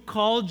he who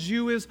called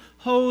you is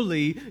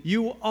holy,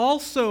 you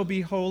also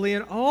be holy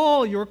in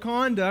all your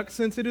conduct,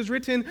 since it is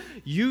written,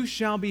 you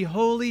shall be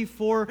holy,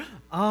 for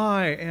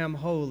I am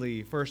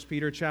holy. 1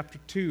 Peter chapter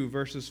 2,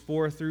 verses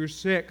 4 through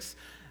 6.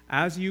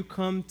 As you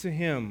come to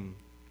him,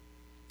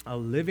 a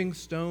living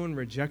stone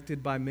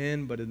rejected by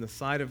men, but in the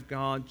sight of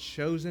God,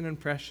 chosen and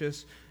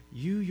precious,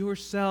 you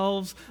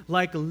yourselves,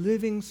 like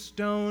living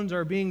stones,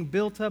 are being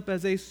built up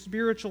as a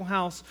spiritual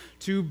house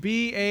to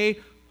be a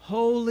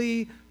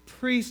holy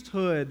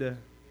priesthood,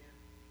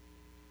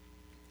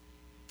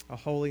 a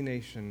holy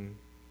nation.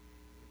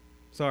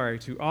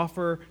 To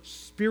offer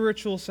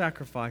spiritual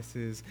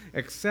sacrifices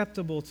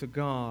acceptable to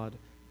God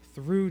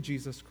through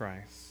Jesus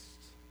Christ.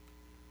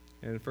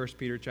 And in 1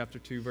 Peter chapter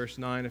 2, verse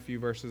 9, a few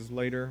verses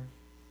later,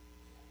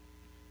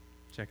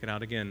 check it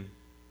out again.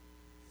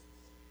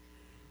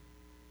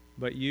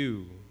 But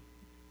you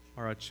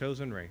are a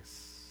chosen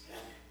race,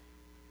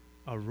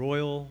 a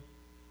royal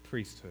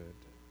priesthood,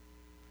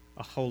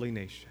 a holy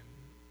nation,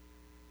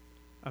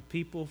 a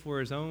people for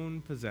his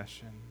own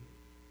possession,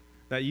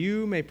 that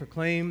you may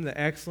proclaim the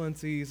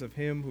excellencies of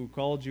him who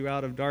called you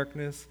out of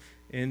darkness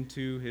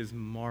into his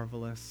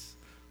marvelous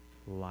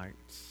light.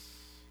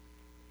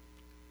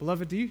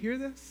 Beloved, do you hear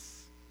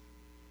this?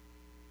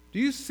 Do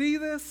you see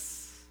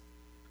this?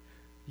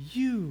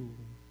 You,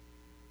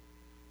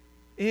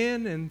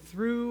 in and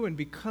through and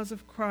because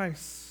of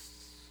Christ,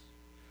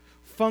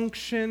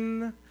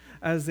 function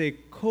as a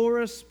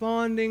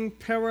corresponding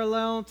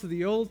parallel to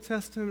the Old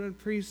Testament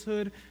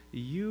priesthood.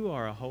 You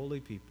are a holy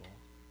people.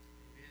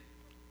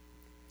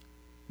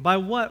 By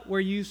what were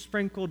you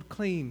sprinkled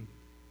clean?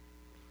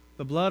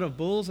 The blood of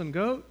bulls and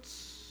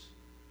goats?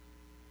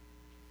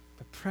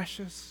 The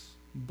precious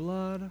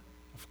blood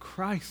of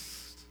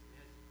Christ.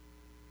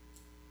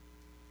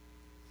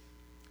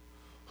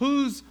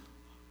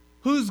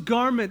 Whose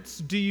garments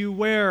do you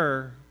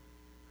wear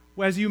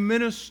as you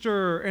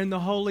minister in the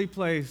holy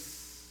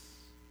place?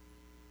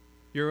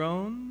 Your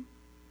own?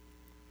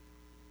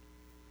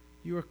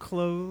 You are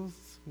clothed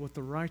with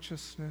the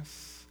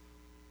righteousness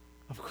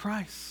of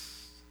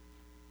Christ,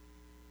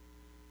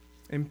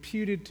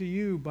 imputed to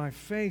you by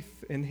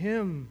faith in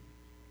him.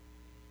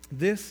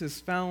 This is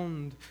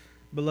found,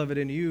 beloved,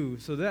 in you.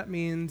 So that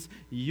means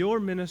your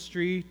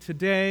ministry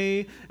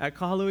today at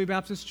Kahalui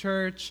Baptist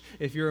Church,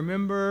 if you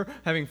remember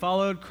having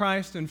followed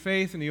Christ in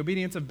faith and the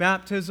obedience of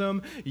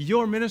baptism,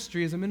 your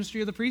ministry is a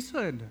ministry of the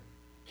priesthood.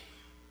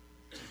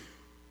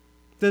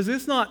 Does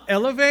this not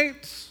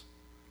elevate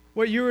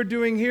what you are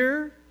doing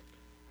here?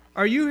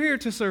 Are you here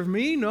to serve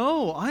me?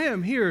 No, I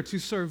am here to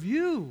serve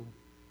you.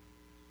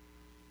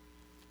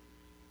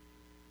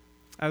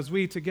 As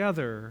we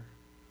together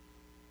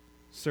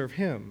serve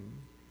him.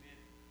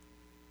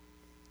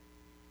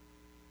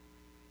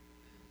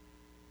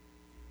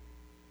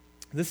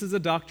 This is a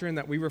doctrine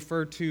that we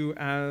refer to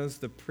as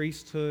the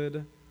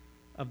priesthood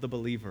of the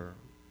believer.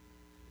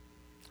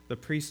 The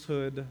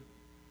priesthood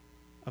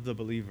of the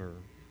believer.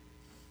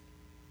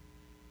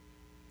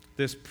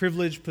 This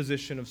privileged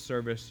position of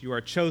service. You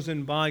are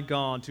chosen by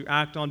God to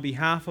act on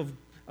behalf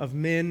of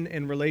men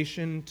in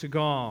relation to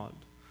God.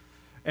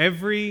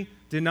 Every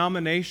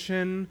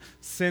denomination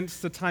since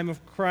the time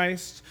of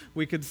Christ,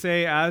 we could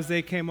say as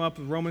they came up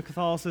with Roman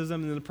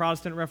Catholicism and the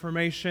Protestant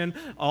Reformation,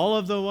 all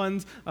of the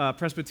ones,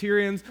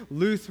 Presbyterians,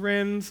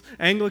 Lutherans,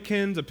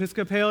 Anglicans,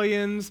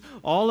 Episcopalians,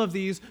 all of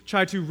these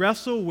try to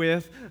wrestle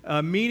with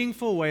a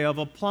meaningful way of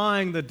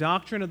applying the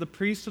doctrine of the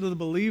priesthood of the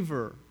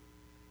believer.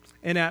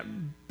 And at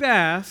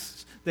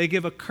best, they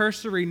give a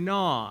cursory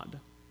nod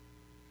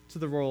to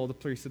the role of the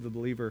priesthood of the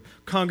believer.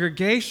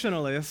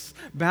 Congregationalists,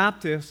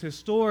 Baptists,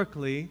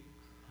 historically,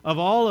 of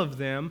all of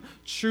them,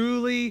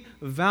 truly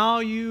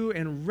value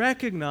and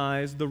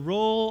recognize the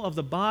role of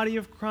the body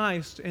of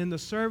Christ in the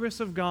service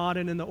of God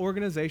and in the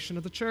organization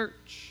of the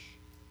church.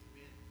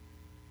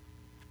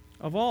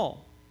 Of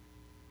all.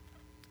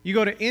 You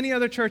go to any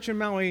other church in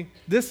Maui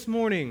this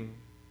morning,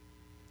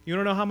 you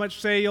don't know how much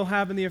say you'll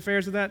have in the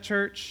affairs of that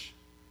church?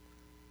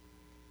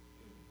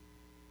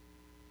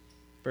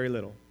 Very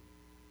little.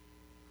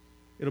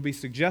 It'll be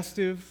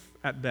suggestive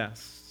at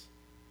best.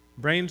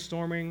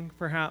 Brainstorming,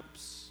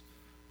 perhaps.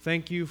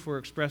 Thank you for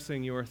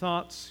expressing your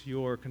thoughts,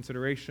 your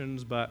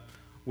considerations, but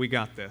we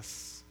got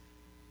this.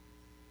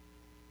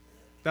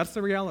 That's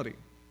the reality.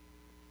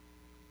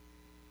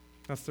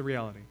 That's the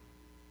reality.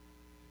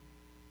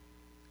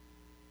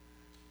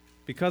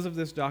 Because of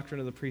this doctrine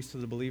of the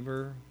priesthood of the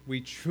believer, we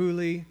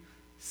truly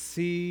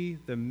see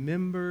the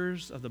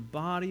members of the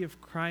body of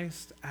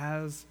Christ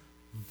as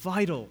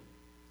vital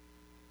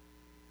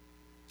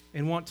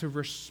and want to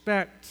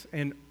respect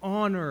and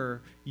honor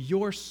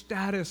your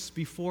status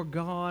before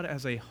God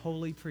as a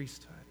holy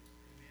priesthood.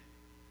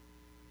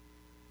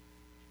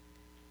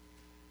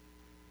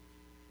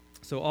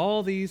 So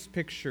all these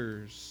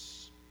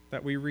pictures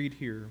that we read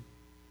here,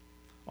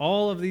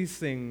 all of these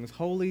things,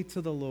 holy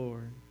to the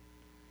Lord,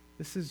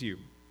 this is you.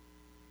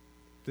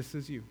 This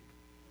is you.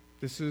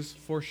 This is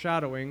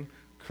foreshadowing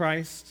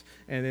Christ,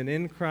 and then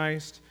in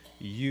Christ,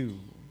 you.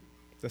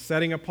 The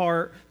setting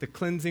apart, the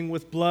cleansing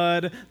with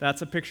blood,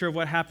 that's a picture of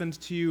what happens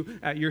to you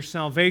at your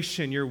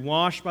salvation. You're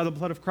washed by the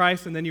blood of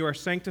Christ, and then you are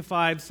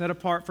sanctified, set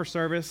apart for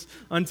service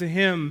unto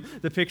Him.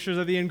 The pictures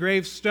of the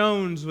engraved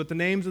stones with the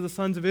names of the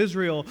sons of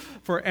Israel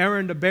for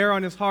Aaron to bear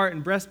on his heart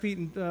and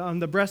on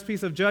the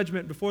breastpiece of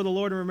judgment before the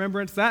Lord in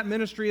remembrance. That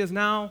ministry is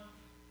now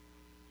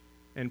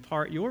in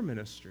part your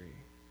ministry.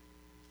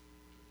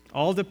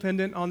 All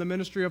dependent on the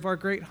ministry of our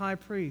great high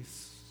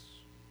priest.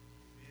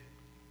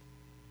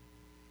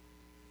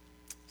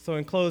 So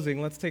in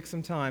closing, let's take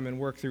some time and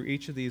work through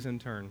each of these in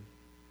turn.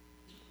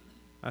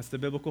 That's the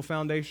biblical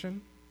foundation.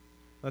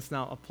 Let's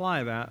now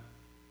apply that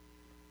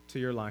to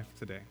your life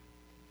today.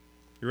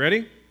 You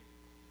ready?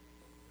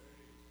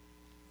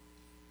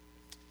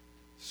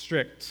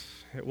 Strict.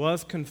 It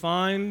was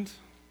confined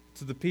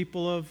to the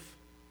people of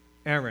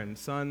Aaron,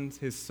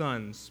 his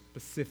sons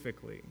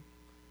specifically.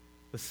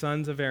 The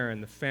sons of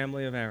Aaron, the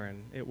family of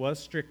Aaron. It was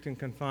strict and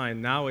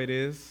confined. Now it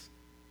is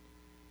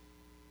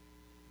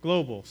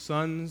global,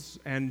 sons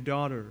and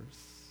daughters.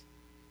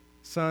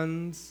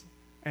 Sons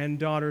and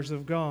daughters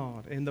of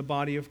God in the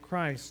body of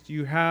Christ.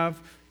 You have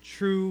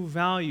true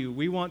value.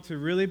 We want to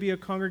really be a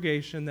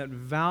congregation that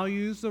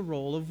values the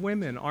role of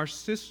women, our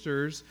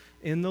sisters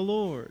in the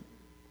Lord.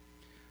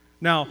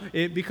 Now,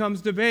 it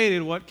becomes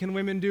debated, what can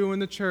women do in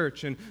the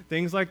church and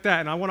things like that.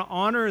 And I want to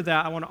honor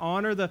that. I want to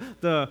honor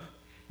the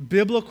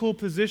biblical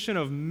position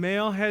of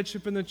male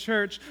headship in the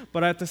church,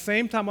 but at the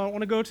same time, I don't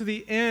want to go to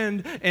the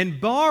end and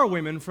bar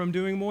women from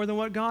doing more than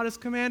what God has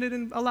commanded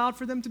and allowed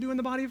for them to do in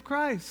the body of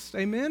Christ.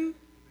 Amen?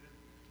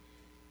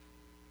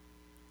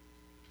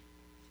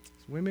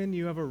 Women,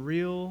 you have a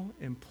real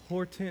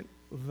important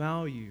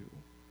value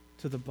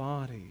to the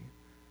body,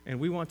 and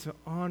we want to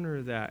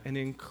honor that and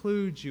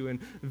include you in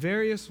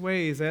various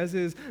ways as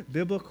is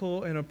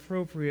biblical and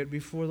appropriate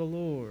before the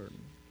Lord.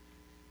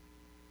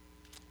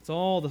 It's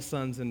all the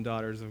sons and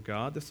daughters of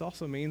God. This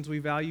also means we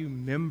value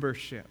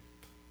membership.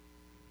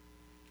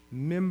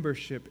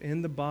 Membership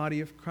in the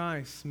body of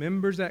Christ.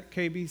 Members at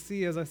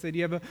KBC, as I said,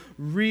 you have a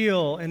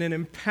real and an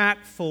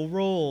impactful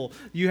role.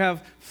 You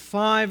have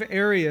 5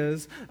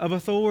 areas of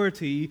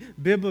authority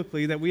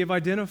biblically that we have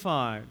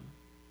identified.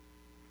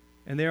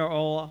 And they are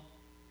all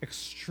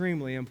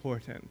extremely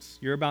important.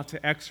 You're about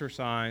to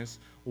exercise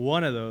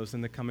one of those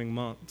in the coming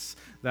months.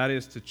 That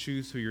is to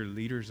choose who your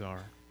leaders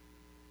are,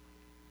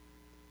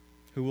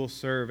 who will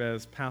serve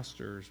as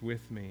pastors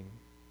with me.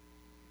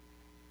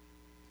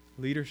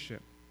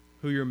 Leadership,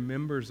 who your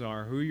members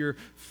are, who your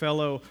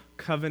fellow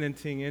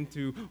covenanting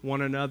into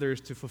one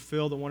another's to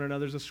fulfill the one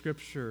another's of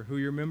Scripture, who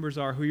your members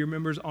are, who your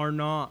members are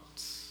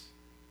not.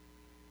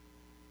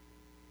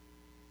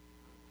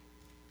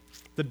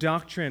 The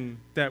doctrine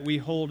that we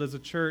hold as a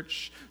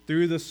church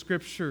through the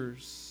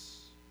Scriptures.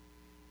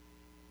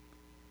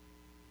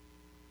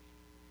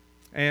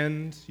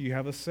 And you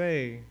have a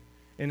say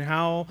in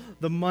how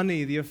the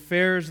money, the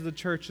affairs of the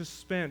church is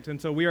spent. And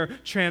so we are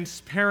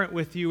transparent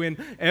with you in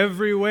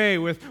every way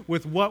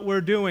with what we're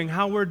doing,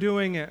 how we're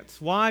doing it.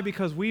 Why?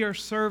 Because we are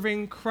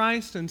serving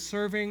Christ and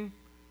serving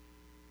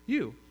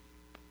you.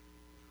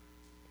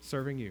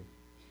 Serving you.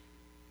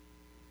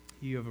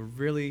 You have a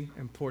really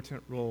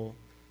important role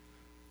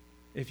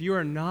If you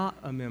are not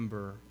a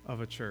member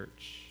of a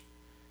church,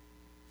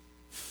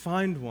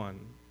 find one.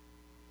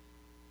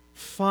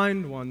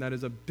 Find one that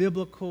is a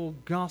biblical,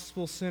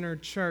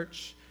 gospel-centered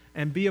church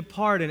and be a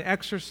part and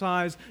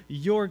exercise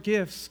your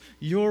gifts,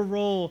 your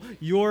role,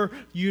 your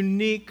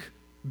unique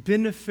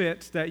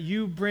benefits that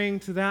you bring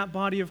to that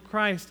body of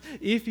Christ.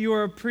 If you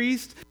are a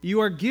priest, you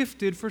are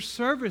gifted for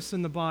service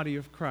in the body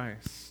of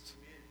Christ.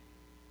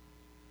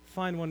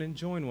 Find one and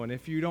join one.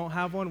 If you don't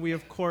have one, we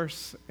of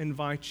course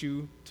invite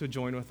you to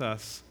join with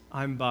us.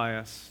 I'm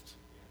biased.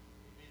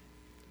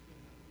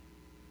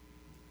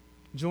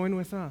 Join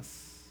with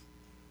us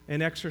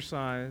and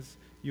exercise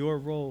your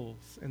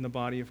roles in the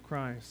body of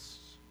Christ.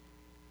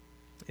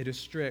 It is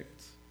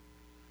strict.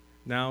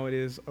 Now it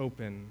is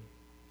open.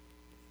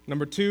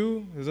 Number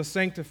 2 is a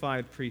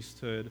sanctified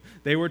priesthood.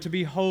 They were to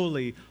be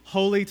holy,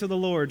 holy to the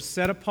Lord,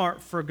 set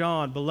apart for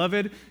God.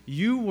 Beloved,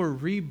 you were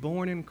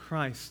reborn in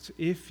Christ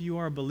if you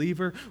are a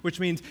believer, which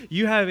means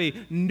you have a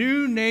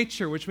new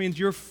nature, which means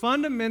your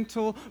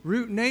fundamental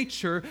root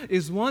nature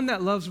is one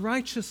that loves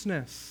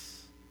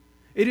righteousness.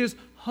 It is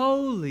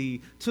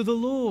holy to the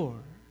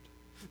Lord.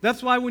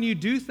 That's why when you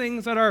do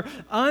things that are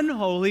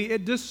unholy,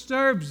 it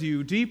disturbs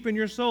you deep in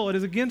your soul. It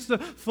is against the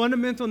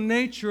fundamental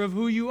nature of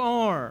who you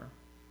are.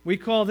 We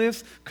call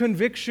this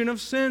conviction of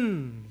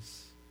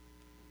sins.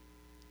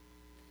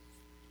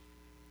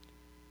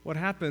 What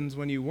happens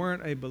when you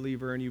weren't a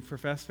believer and you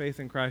profess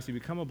faith in Christ, you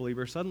become a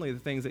believer, suddenly the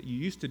things that you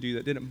used to do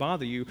that didn't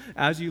bother you,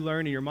 as you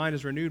learn and your mind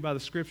is renewed by the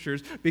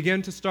Scriptures,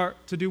 begin to start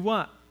to do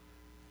what?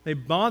 They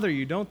bother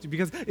you, don't they?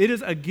 Because it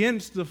is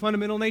against the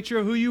fundamental nature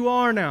of who you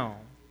are now.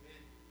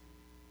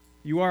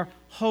 You are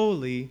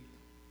holy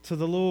to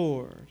the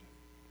Lord,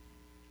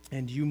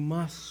 and you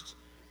must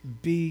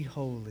be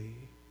holy.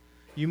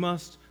 You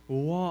must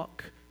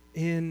walk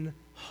in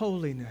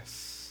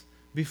holiness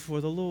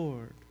before the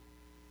Lord.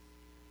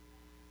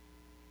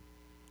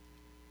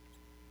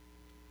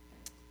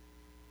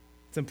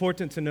 It's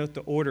important to note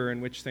the order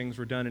in which things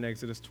were done in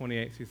Exodus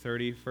 28 through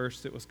 30.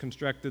 First, it was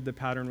constructed, the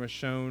pattern was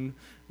shown.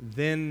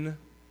 Then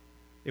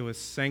it was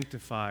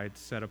sanctified,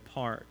 set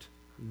apart.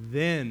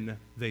 Then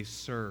they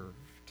served.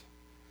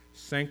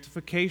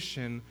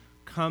 Sanctification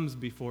comes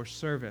before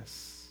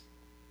service.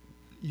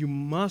 You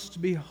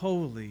must be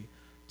holy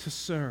to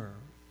serve.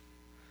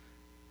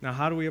 Now,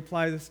 how do we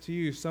apply this to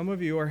you? Some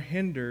of you are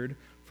hindered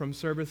from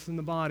service in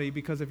the body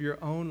because of your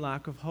own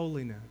lack of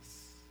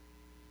holiness.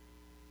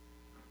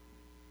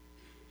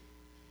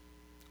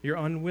 Your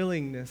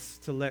unwillingness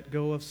to let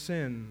go of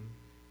sin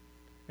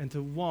and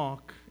to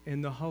walk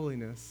in the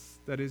holiness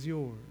that is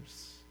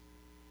yours.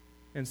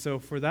 And so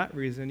for that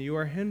reason, you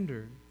are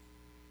hindered.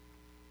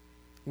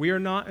 We are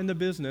not in the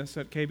business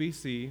at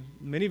KBC.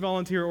 Many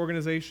volunteer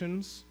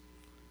organizations,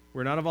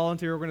 we're not a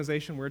volunteer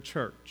organization, we're a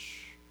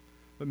church.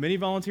 But many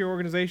volunteer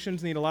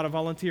organizations need a lot of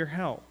volunteer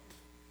help.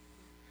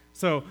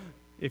 So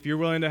if you're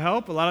willing to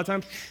help, a lot of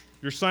times,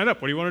 you're signed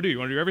up. What do you want to do? You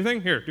want to do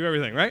everything? Here, do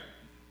everything, right?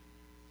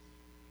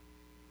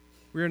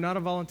 We are not a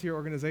volunteer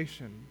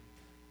organization.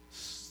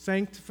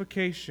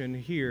 Sanctification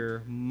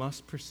here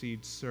must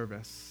precede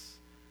service.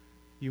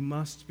 You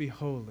must be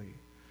holy.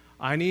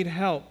 I need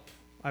help.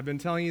 I've been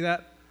telling you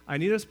that. I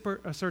need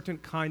a certain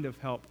kind of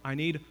help. I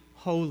need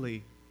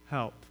holy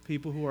help.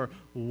 People who are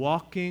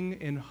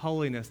walking in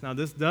holiness. Now,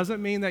 this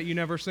doesn't mean that you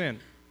never sin.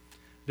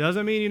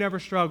 Doesn't mean you never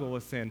struggle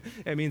with sin.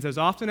 It means as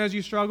often as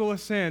you struggle with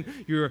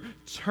sin, you're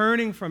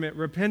turning from it,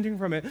 repenting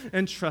from it,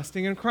 and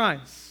trusting in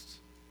Christ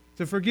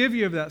to forgive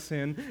you of that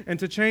sin and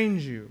to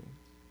change you.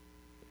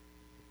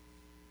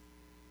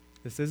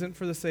 This isn't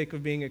for the sake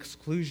of being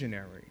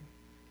exclusionary.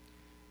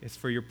 It's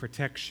for your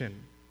protection.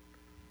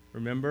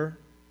 Remember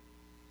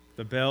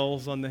the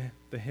bells on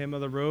the hem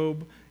of the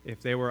robe?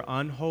 If they were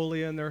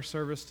unholy in their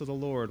service to the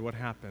Lord, what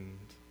happened?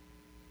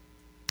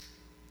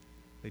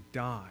 They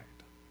died.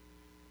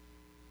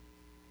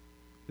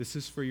 This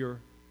is for your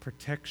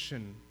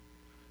protection,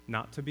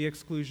 not to be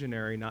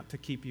exclusionary, not to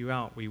keep you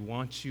out. We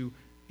want you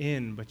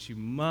in, but you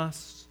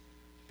must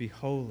be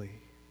holy.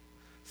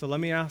 So let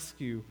me ask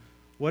you,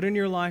 what in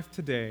your life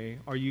today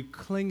are you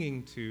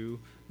clinging to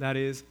that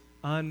is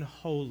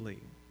unholy?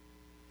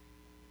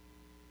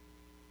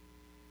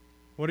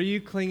 What are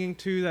you clinging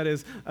to that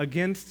is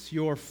against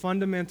your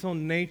fundamental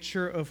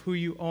nature of who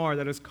you are,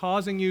 that is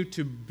causing you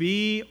to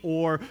be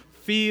or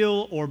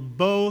feel or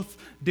both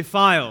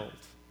defiled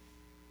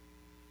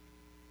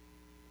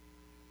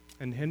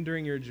and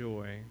hindering your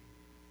joy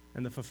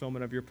and the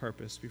fulfillment of your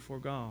purpose before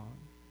God?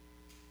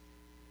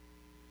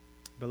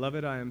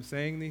 Beloved, I am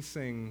saying these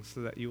things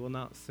so that you will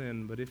not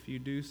sin, but if you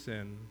do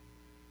sin,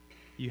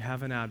 you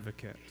have an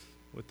advocate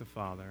with the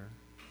Father,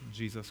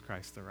 Jesus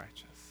Christ the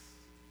righteous.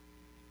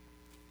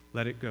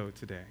 Let it go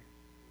today.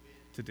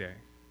 Today.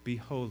 Be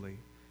holy.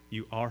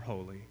 You are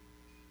holy.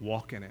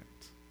 Walk in it.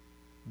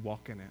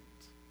 Walk in it.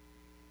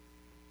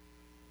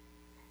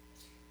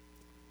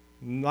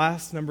 And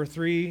last, number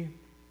 3,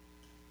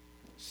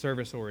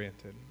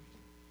 service-oriented.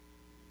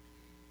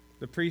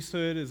 The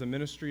priesthood is a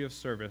ministry of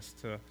service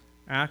to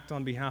act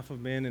on behalf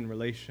of men in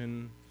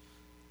relation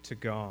to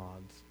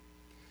God.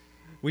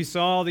 We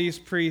saw these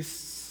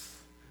priests,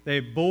 they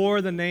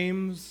bore the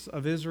names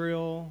of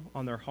Israel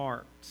on their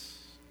hearts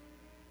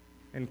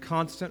in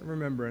constant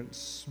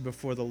remembrance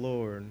before the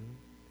Lord.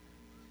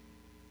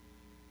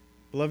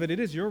 Beloved, it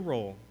is your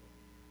role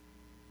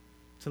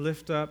to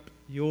lift up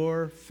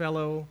your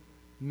fellow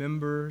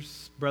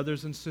members,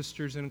 brothers and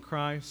sisters in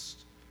Christ,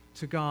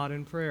 to God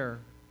in prayer,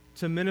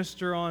 to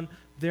minister on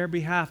their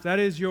behalf. That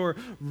is your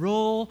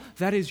role.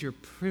 That is your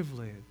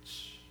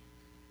privilege.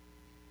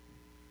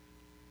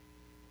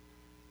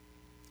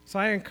 So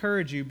I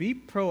encourage you, be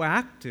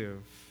proactive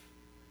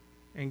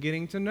in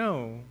getting to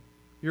know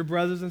your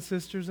brothers and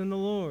sisters in the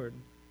Lord.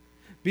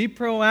 Be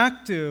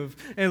proactive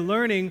in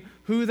learning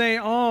who they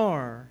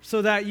are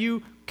so that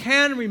you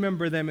can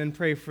remember them and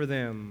pray for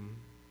them.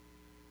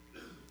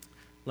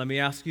 Let me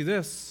ask you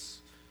this.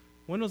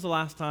 When was the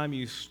last time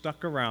you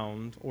stuck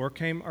around or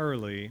came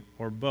early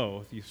or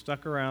both? You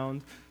stuck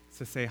around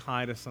to say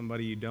hi to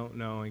somebody you don't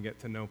know and get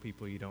to know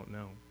people you don't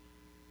know?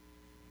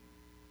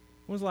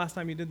 When was the last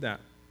time you did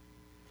that?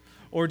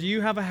 Or do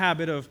you have a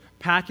habit of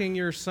packing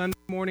your Sunday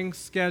morning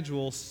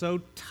schedule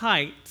so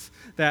tight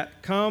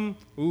that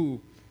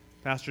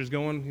pastor's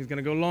going, he's going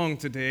to go long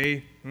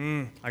today.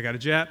 I got a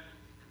jet.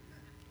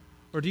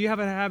 Or do you have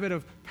a habit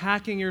of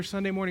packing your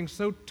Sunday morning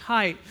so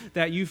tight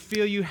that you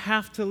feel you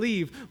have to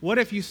leave? What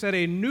if you set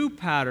a new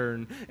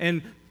pattern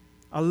and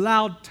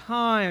allowed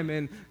time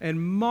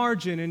and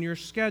margin in your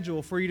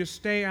schedule for you to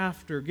stay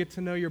after, get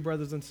to know your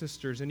brothers and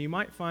sisters? And you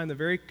might find the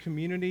very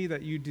community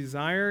that you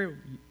desire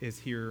is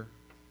here,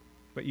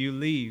 but you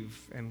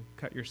leave and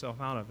cut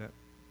yourself out of it.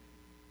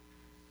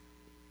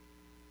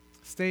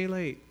 Stay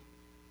late.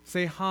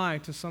 Say hi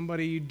to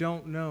somebody you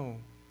don't know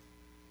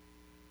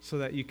so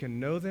that you can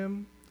know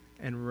them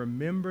and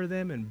remember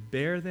them and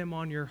bear them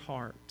on your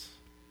heart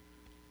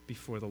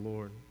before the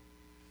Lord.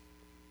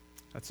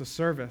 That's a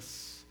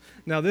service.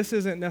 Now, this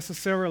isn't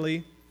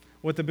necessarily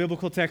what the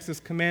biblical text is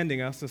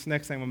commanding us, this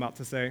next thing I'm about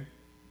to say,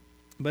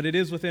 but it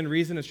is within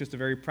reason. It's just a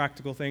very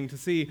practical thing to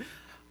see.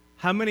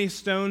 How many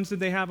stones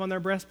did they have on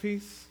their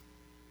breastpiece?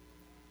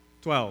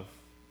 12.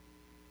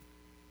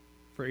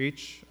 For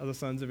each of the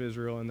sons of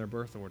Israel in their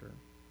birth order.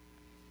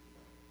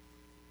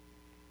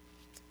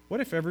 What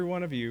if every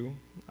one of you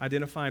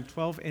identified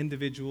 12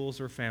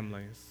 individuals or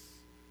families?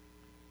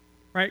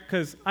 Right?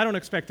 Because I don't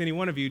expect any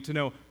one of you to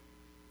know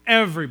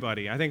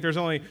everybody. I think there's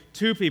only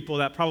 2 people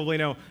that probably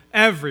know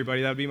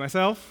everybody. That would be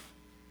myself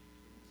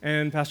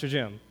and Pastor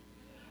Jim.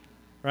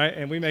 Right?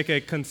 And we make a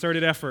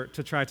concerted effort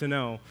to try to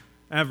know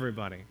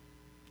everybody.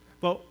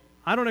 Well,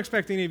 I don't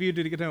expect any of you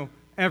to get to know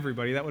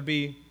everybody. That would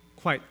be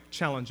quite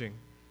challenging.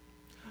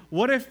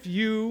 What if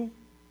you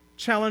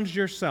challenged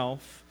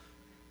yourself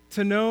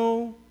to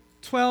know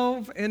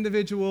 12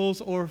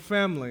 individuals or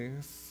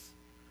families,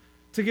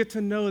 to get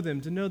to know them,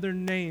 to know their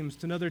names,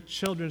 to know their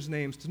children's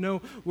names, to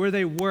know where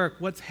they work,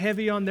 what's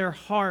heavy on their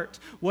heart,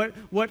 what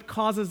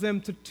causes them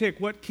to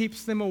tick, what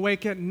keeps them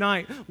awake at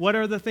night, what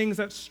are the things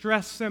that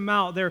stress them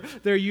out,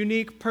 their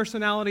unique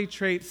personality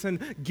traits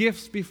and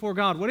gifts before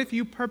God. What if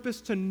you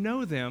purpose to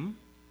know them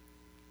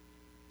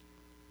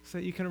so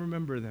that you can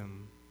remember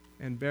them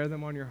and bear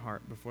them on your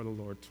heart before the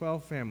Lord?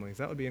 12 families.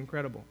 That would be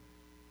incredible.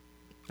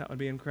 That would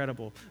be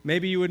incredible.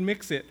 Maybe you would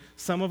mix it.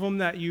 Some of them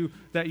that you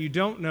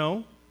don't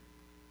know,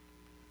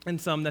 and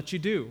some that you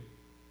do.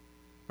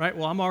 Right?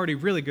 Well, I'm already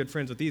really good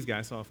friends with these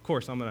guys, so of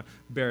course I'm going to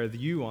bear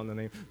you on the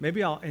name.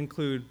 Maybe I'll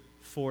include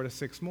 4 to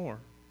 6 more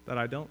that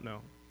I don't know.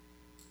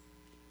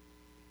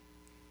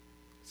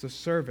 It's a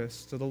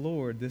service to the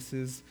Lord. This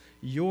is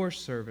your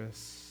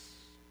service.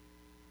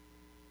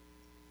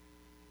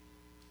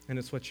 And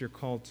it's what you're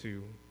called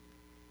to.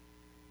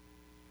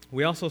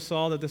 We also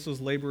saw that this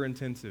was labor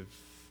intensive.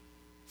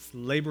 It's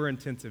labor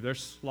intensive. They're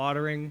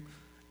slaughtering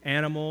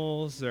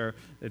animals,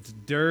 it's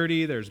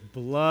dirty, there's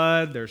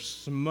blood, there's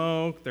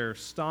smoke, they're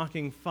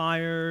stalking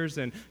fires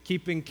and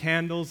keeping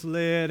candles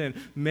lit and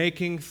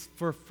making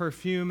for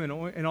perfume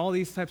and all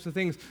these types of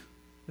things.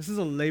 This is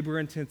a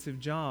labor-intensive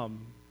job.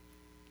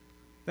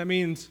 That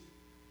means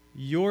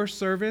your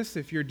service,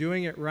 if you're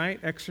doing it right,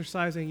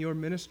 exercising your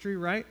ministry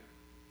right,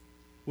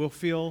 will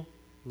feel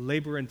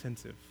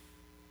labor-intensive.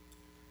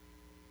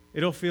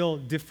 It'll feel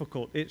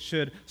difficult. It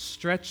should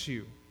stretch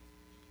you.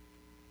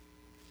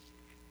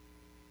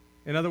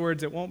 In other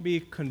words, it won't be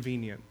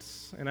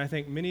convenience. And I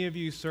think many of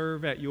you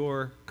serve at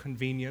your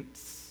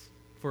convenience,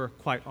 for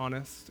quite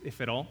honest,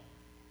 if at all.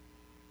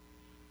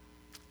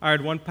 I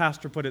heard one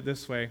pastor put it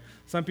this way.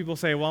 Some people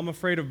say, well, I'm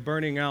afraid of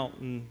burning out.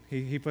 And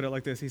he put it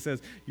like this. He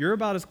says, you're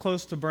about as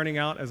close to burning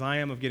out as I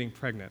am of getting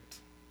pregnant.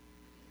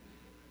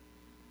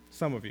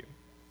 Some of you.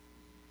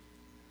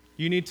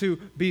 You need to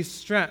be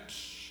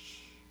stretched.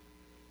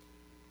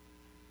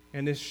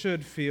 And this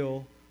should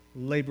feel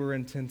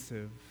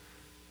labor-intensive.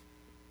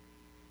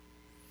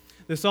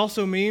 This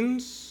also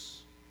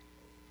means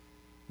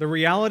the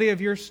reality of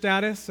your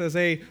status as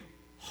a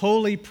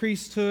holy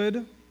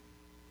priesthood.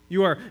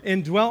 You are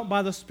indwelt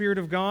by the Spirit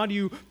of God.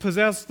 You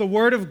possess the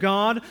Word of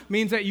God.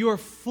 Means that you are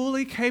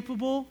fully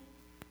capable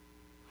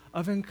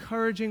of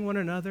encouraging one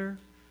another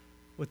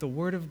with the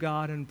Word of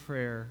God and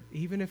prayer,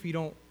 even if you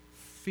don't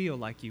feel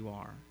like you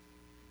are.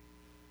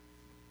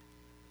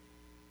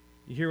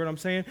 You hear what I'm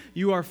saying?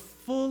 You are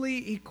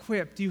fully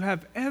equipped. You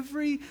have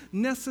every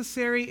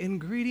necessary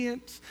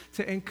ingredient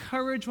to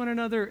encourage one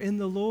another in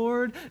the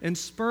Lord and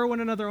spur one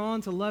another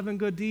on to love and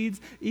good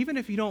deeds, even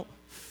if you don't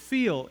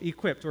feel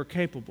equipped or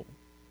capable.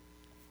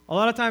 A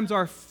lot of times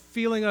our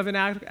feeling of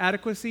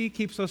inadequacy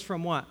keeps us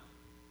from what?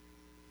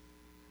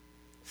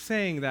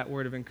 Saying that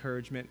word of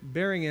encouragement,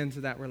 bearing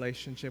into that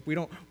relationship. We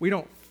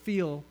don't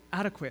feel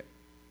adequate.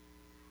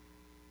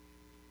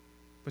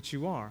 But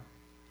you are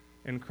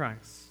in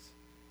Christ.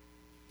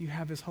 You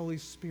have His Holy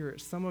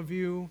Spirit. Some of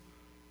you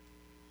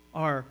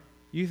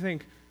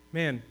think,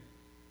 man,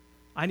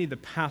 I need the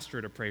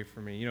pastor to pray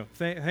for me.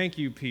 Thank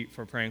you, Pete,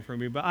 for praying for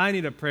me, but I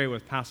need to pray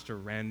with Pastor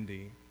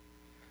Randy.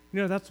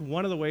 That's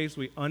one of the ways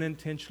we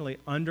unintentionally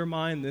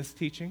undermine this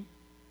teaching.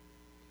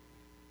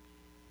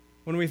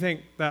 When we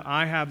think that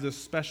I have this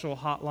special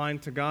hotline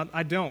to God,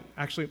 I don't.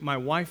 Actually, my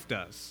wife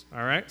does,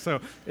 all right?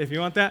 So if you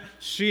want that,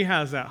 she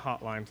has that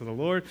hotline to the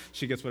Lord.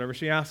 She gets whatever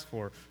she asks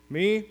for.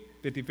 Me,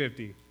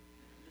 50-50.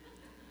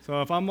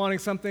 So if I'm wanting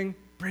something,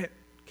 Britt,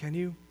 can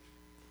you?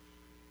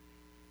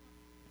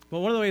 But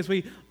one of the ways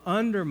we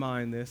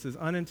undermine this is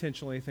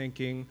unintentionally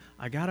thinking,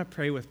 I got to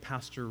pray with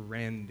Pastor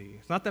Randy.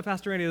 It's not that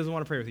Pastor Randy doesn't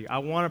want to pray with you. I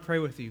want to pray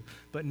with you.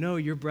 But no,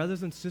 your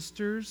brothers and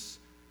sisters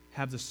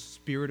have the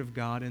Spirit of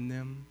God in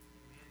them.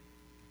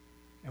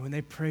 And when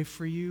they pray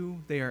for you,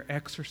 they are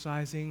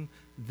exercising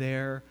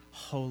their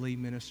holy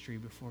ministry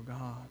before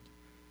God.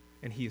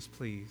 And He is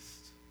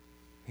pleased.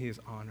 He is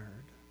honored.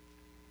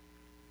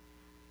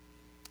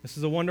 This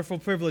is a wonderful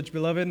privilege,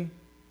 beloved.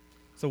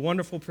 It's a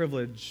wonderful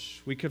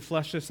privilege. We could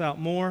flesh this out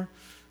more.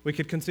 We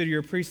could consider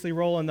your priestly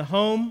role in the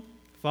home,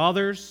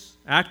 fathers,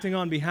 acting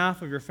on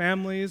behalf of your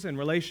families in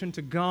relation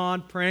to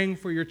God, praying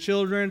for your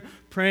children,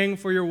 praying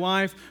for your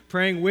wife,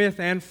 praying with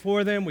and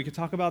for them. We could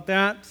talk about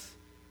that.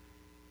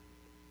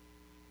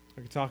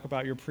 We could talk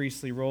about your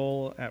priestly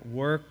role at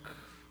work,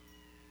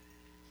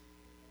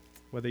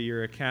 whether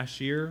you're a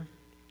cashier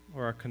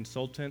or a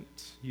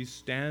consultant. You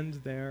stand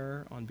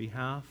there on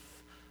behalf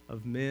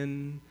of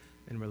men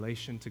in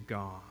relation to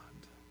God.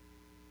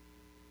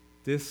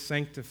 This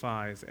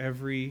sanctifies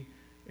every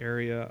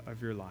area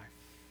of your life.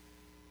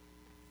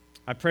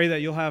 I pray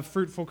that you'll have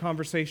fruitful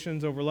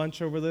conversations over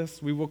lunch over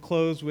this. We will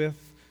close with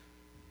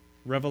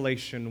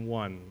Revelation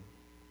 1,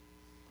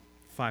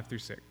 5 through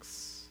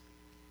 6.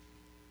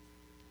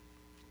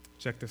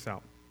 Check this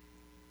out.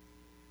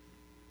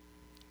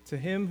 To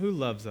Him who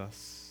loves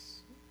us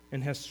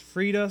and has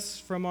freed us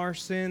from our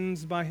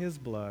sins by His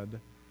blood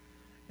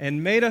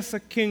and made us a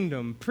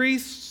kingdom,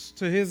 priests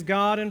to His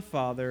God and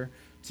Father,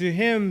 to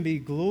Him be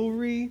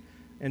glory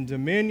and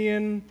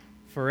dominion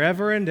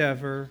forever and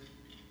ever.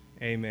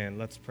 Amen.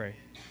 Let's pray.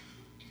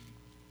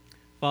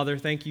 Father,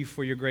 thank you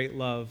for your great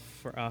love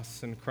for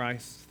us in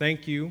Christ.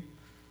 Thank you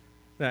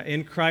that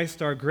in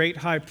Christ, our great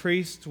high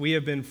priest, we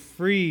have been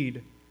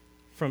freed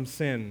from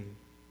sin.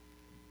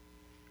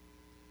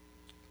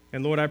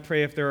 And Lord, I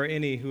pray if there are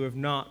any who have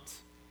not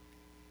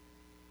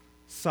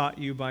sought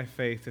you by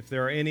faith, if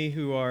there are any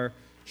who are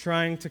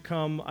trying to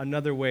come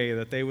another way,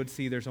 that they would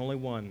see there's only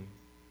one,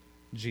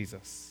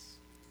 Jesus.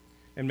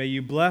 And may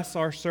you bless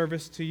our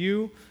service to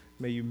you.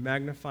 May you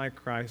magnify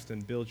Christ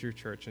and build your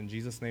church. In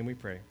Jesus' name we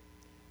pray.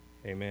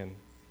 Amen.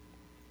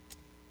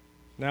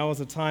 Now is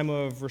a time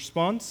of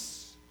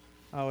response.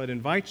 I would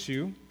invite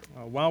you,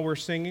 while we're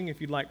singing,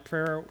 if you'd like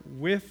prayer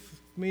with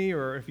me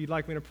or if you'd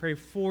like me to pray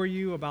for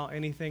you about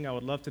anything, I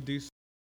would love to do so.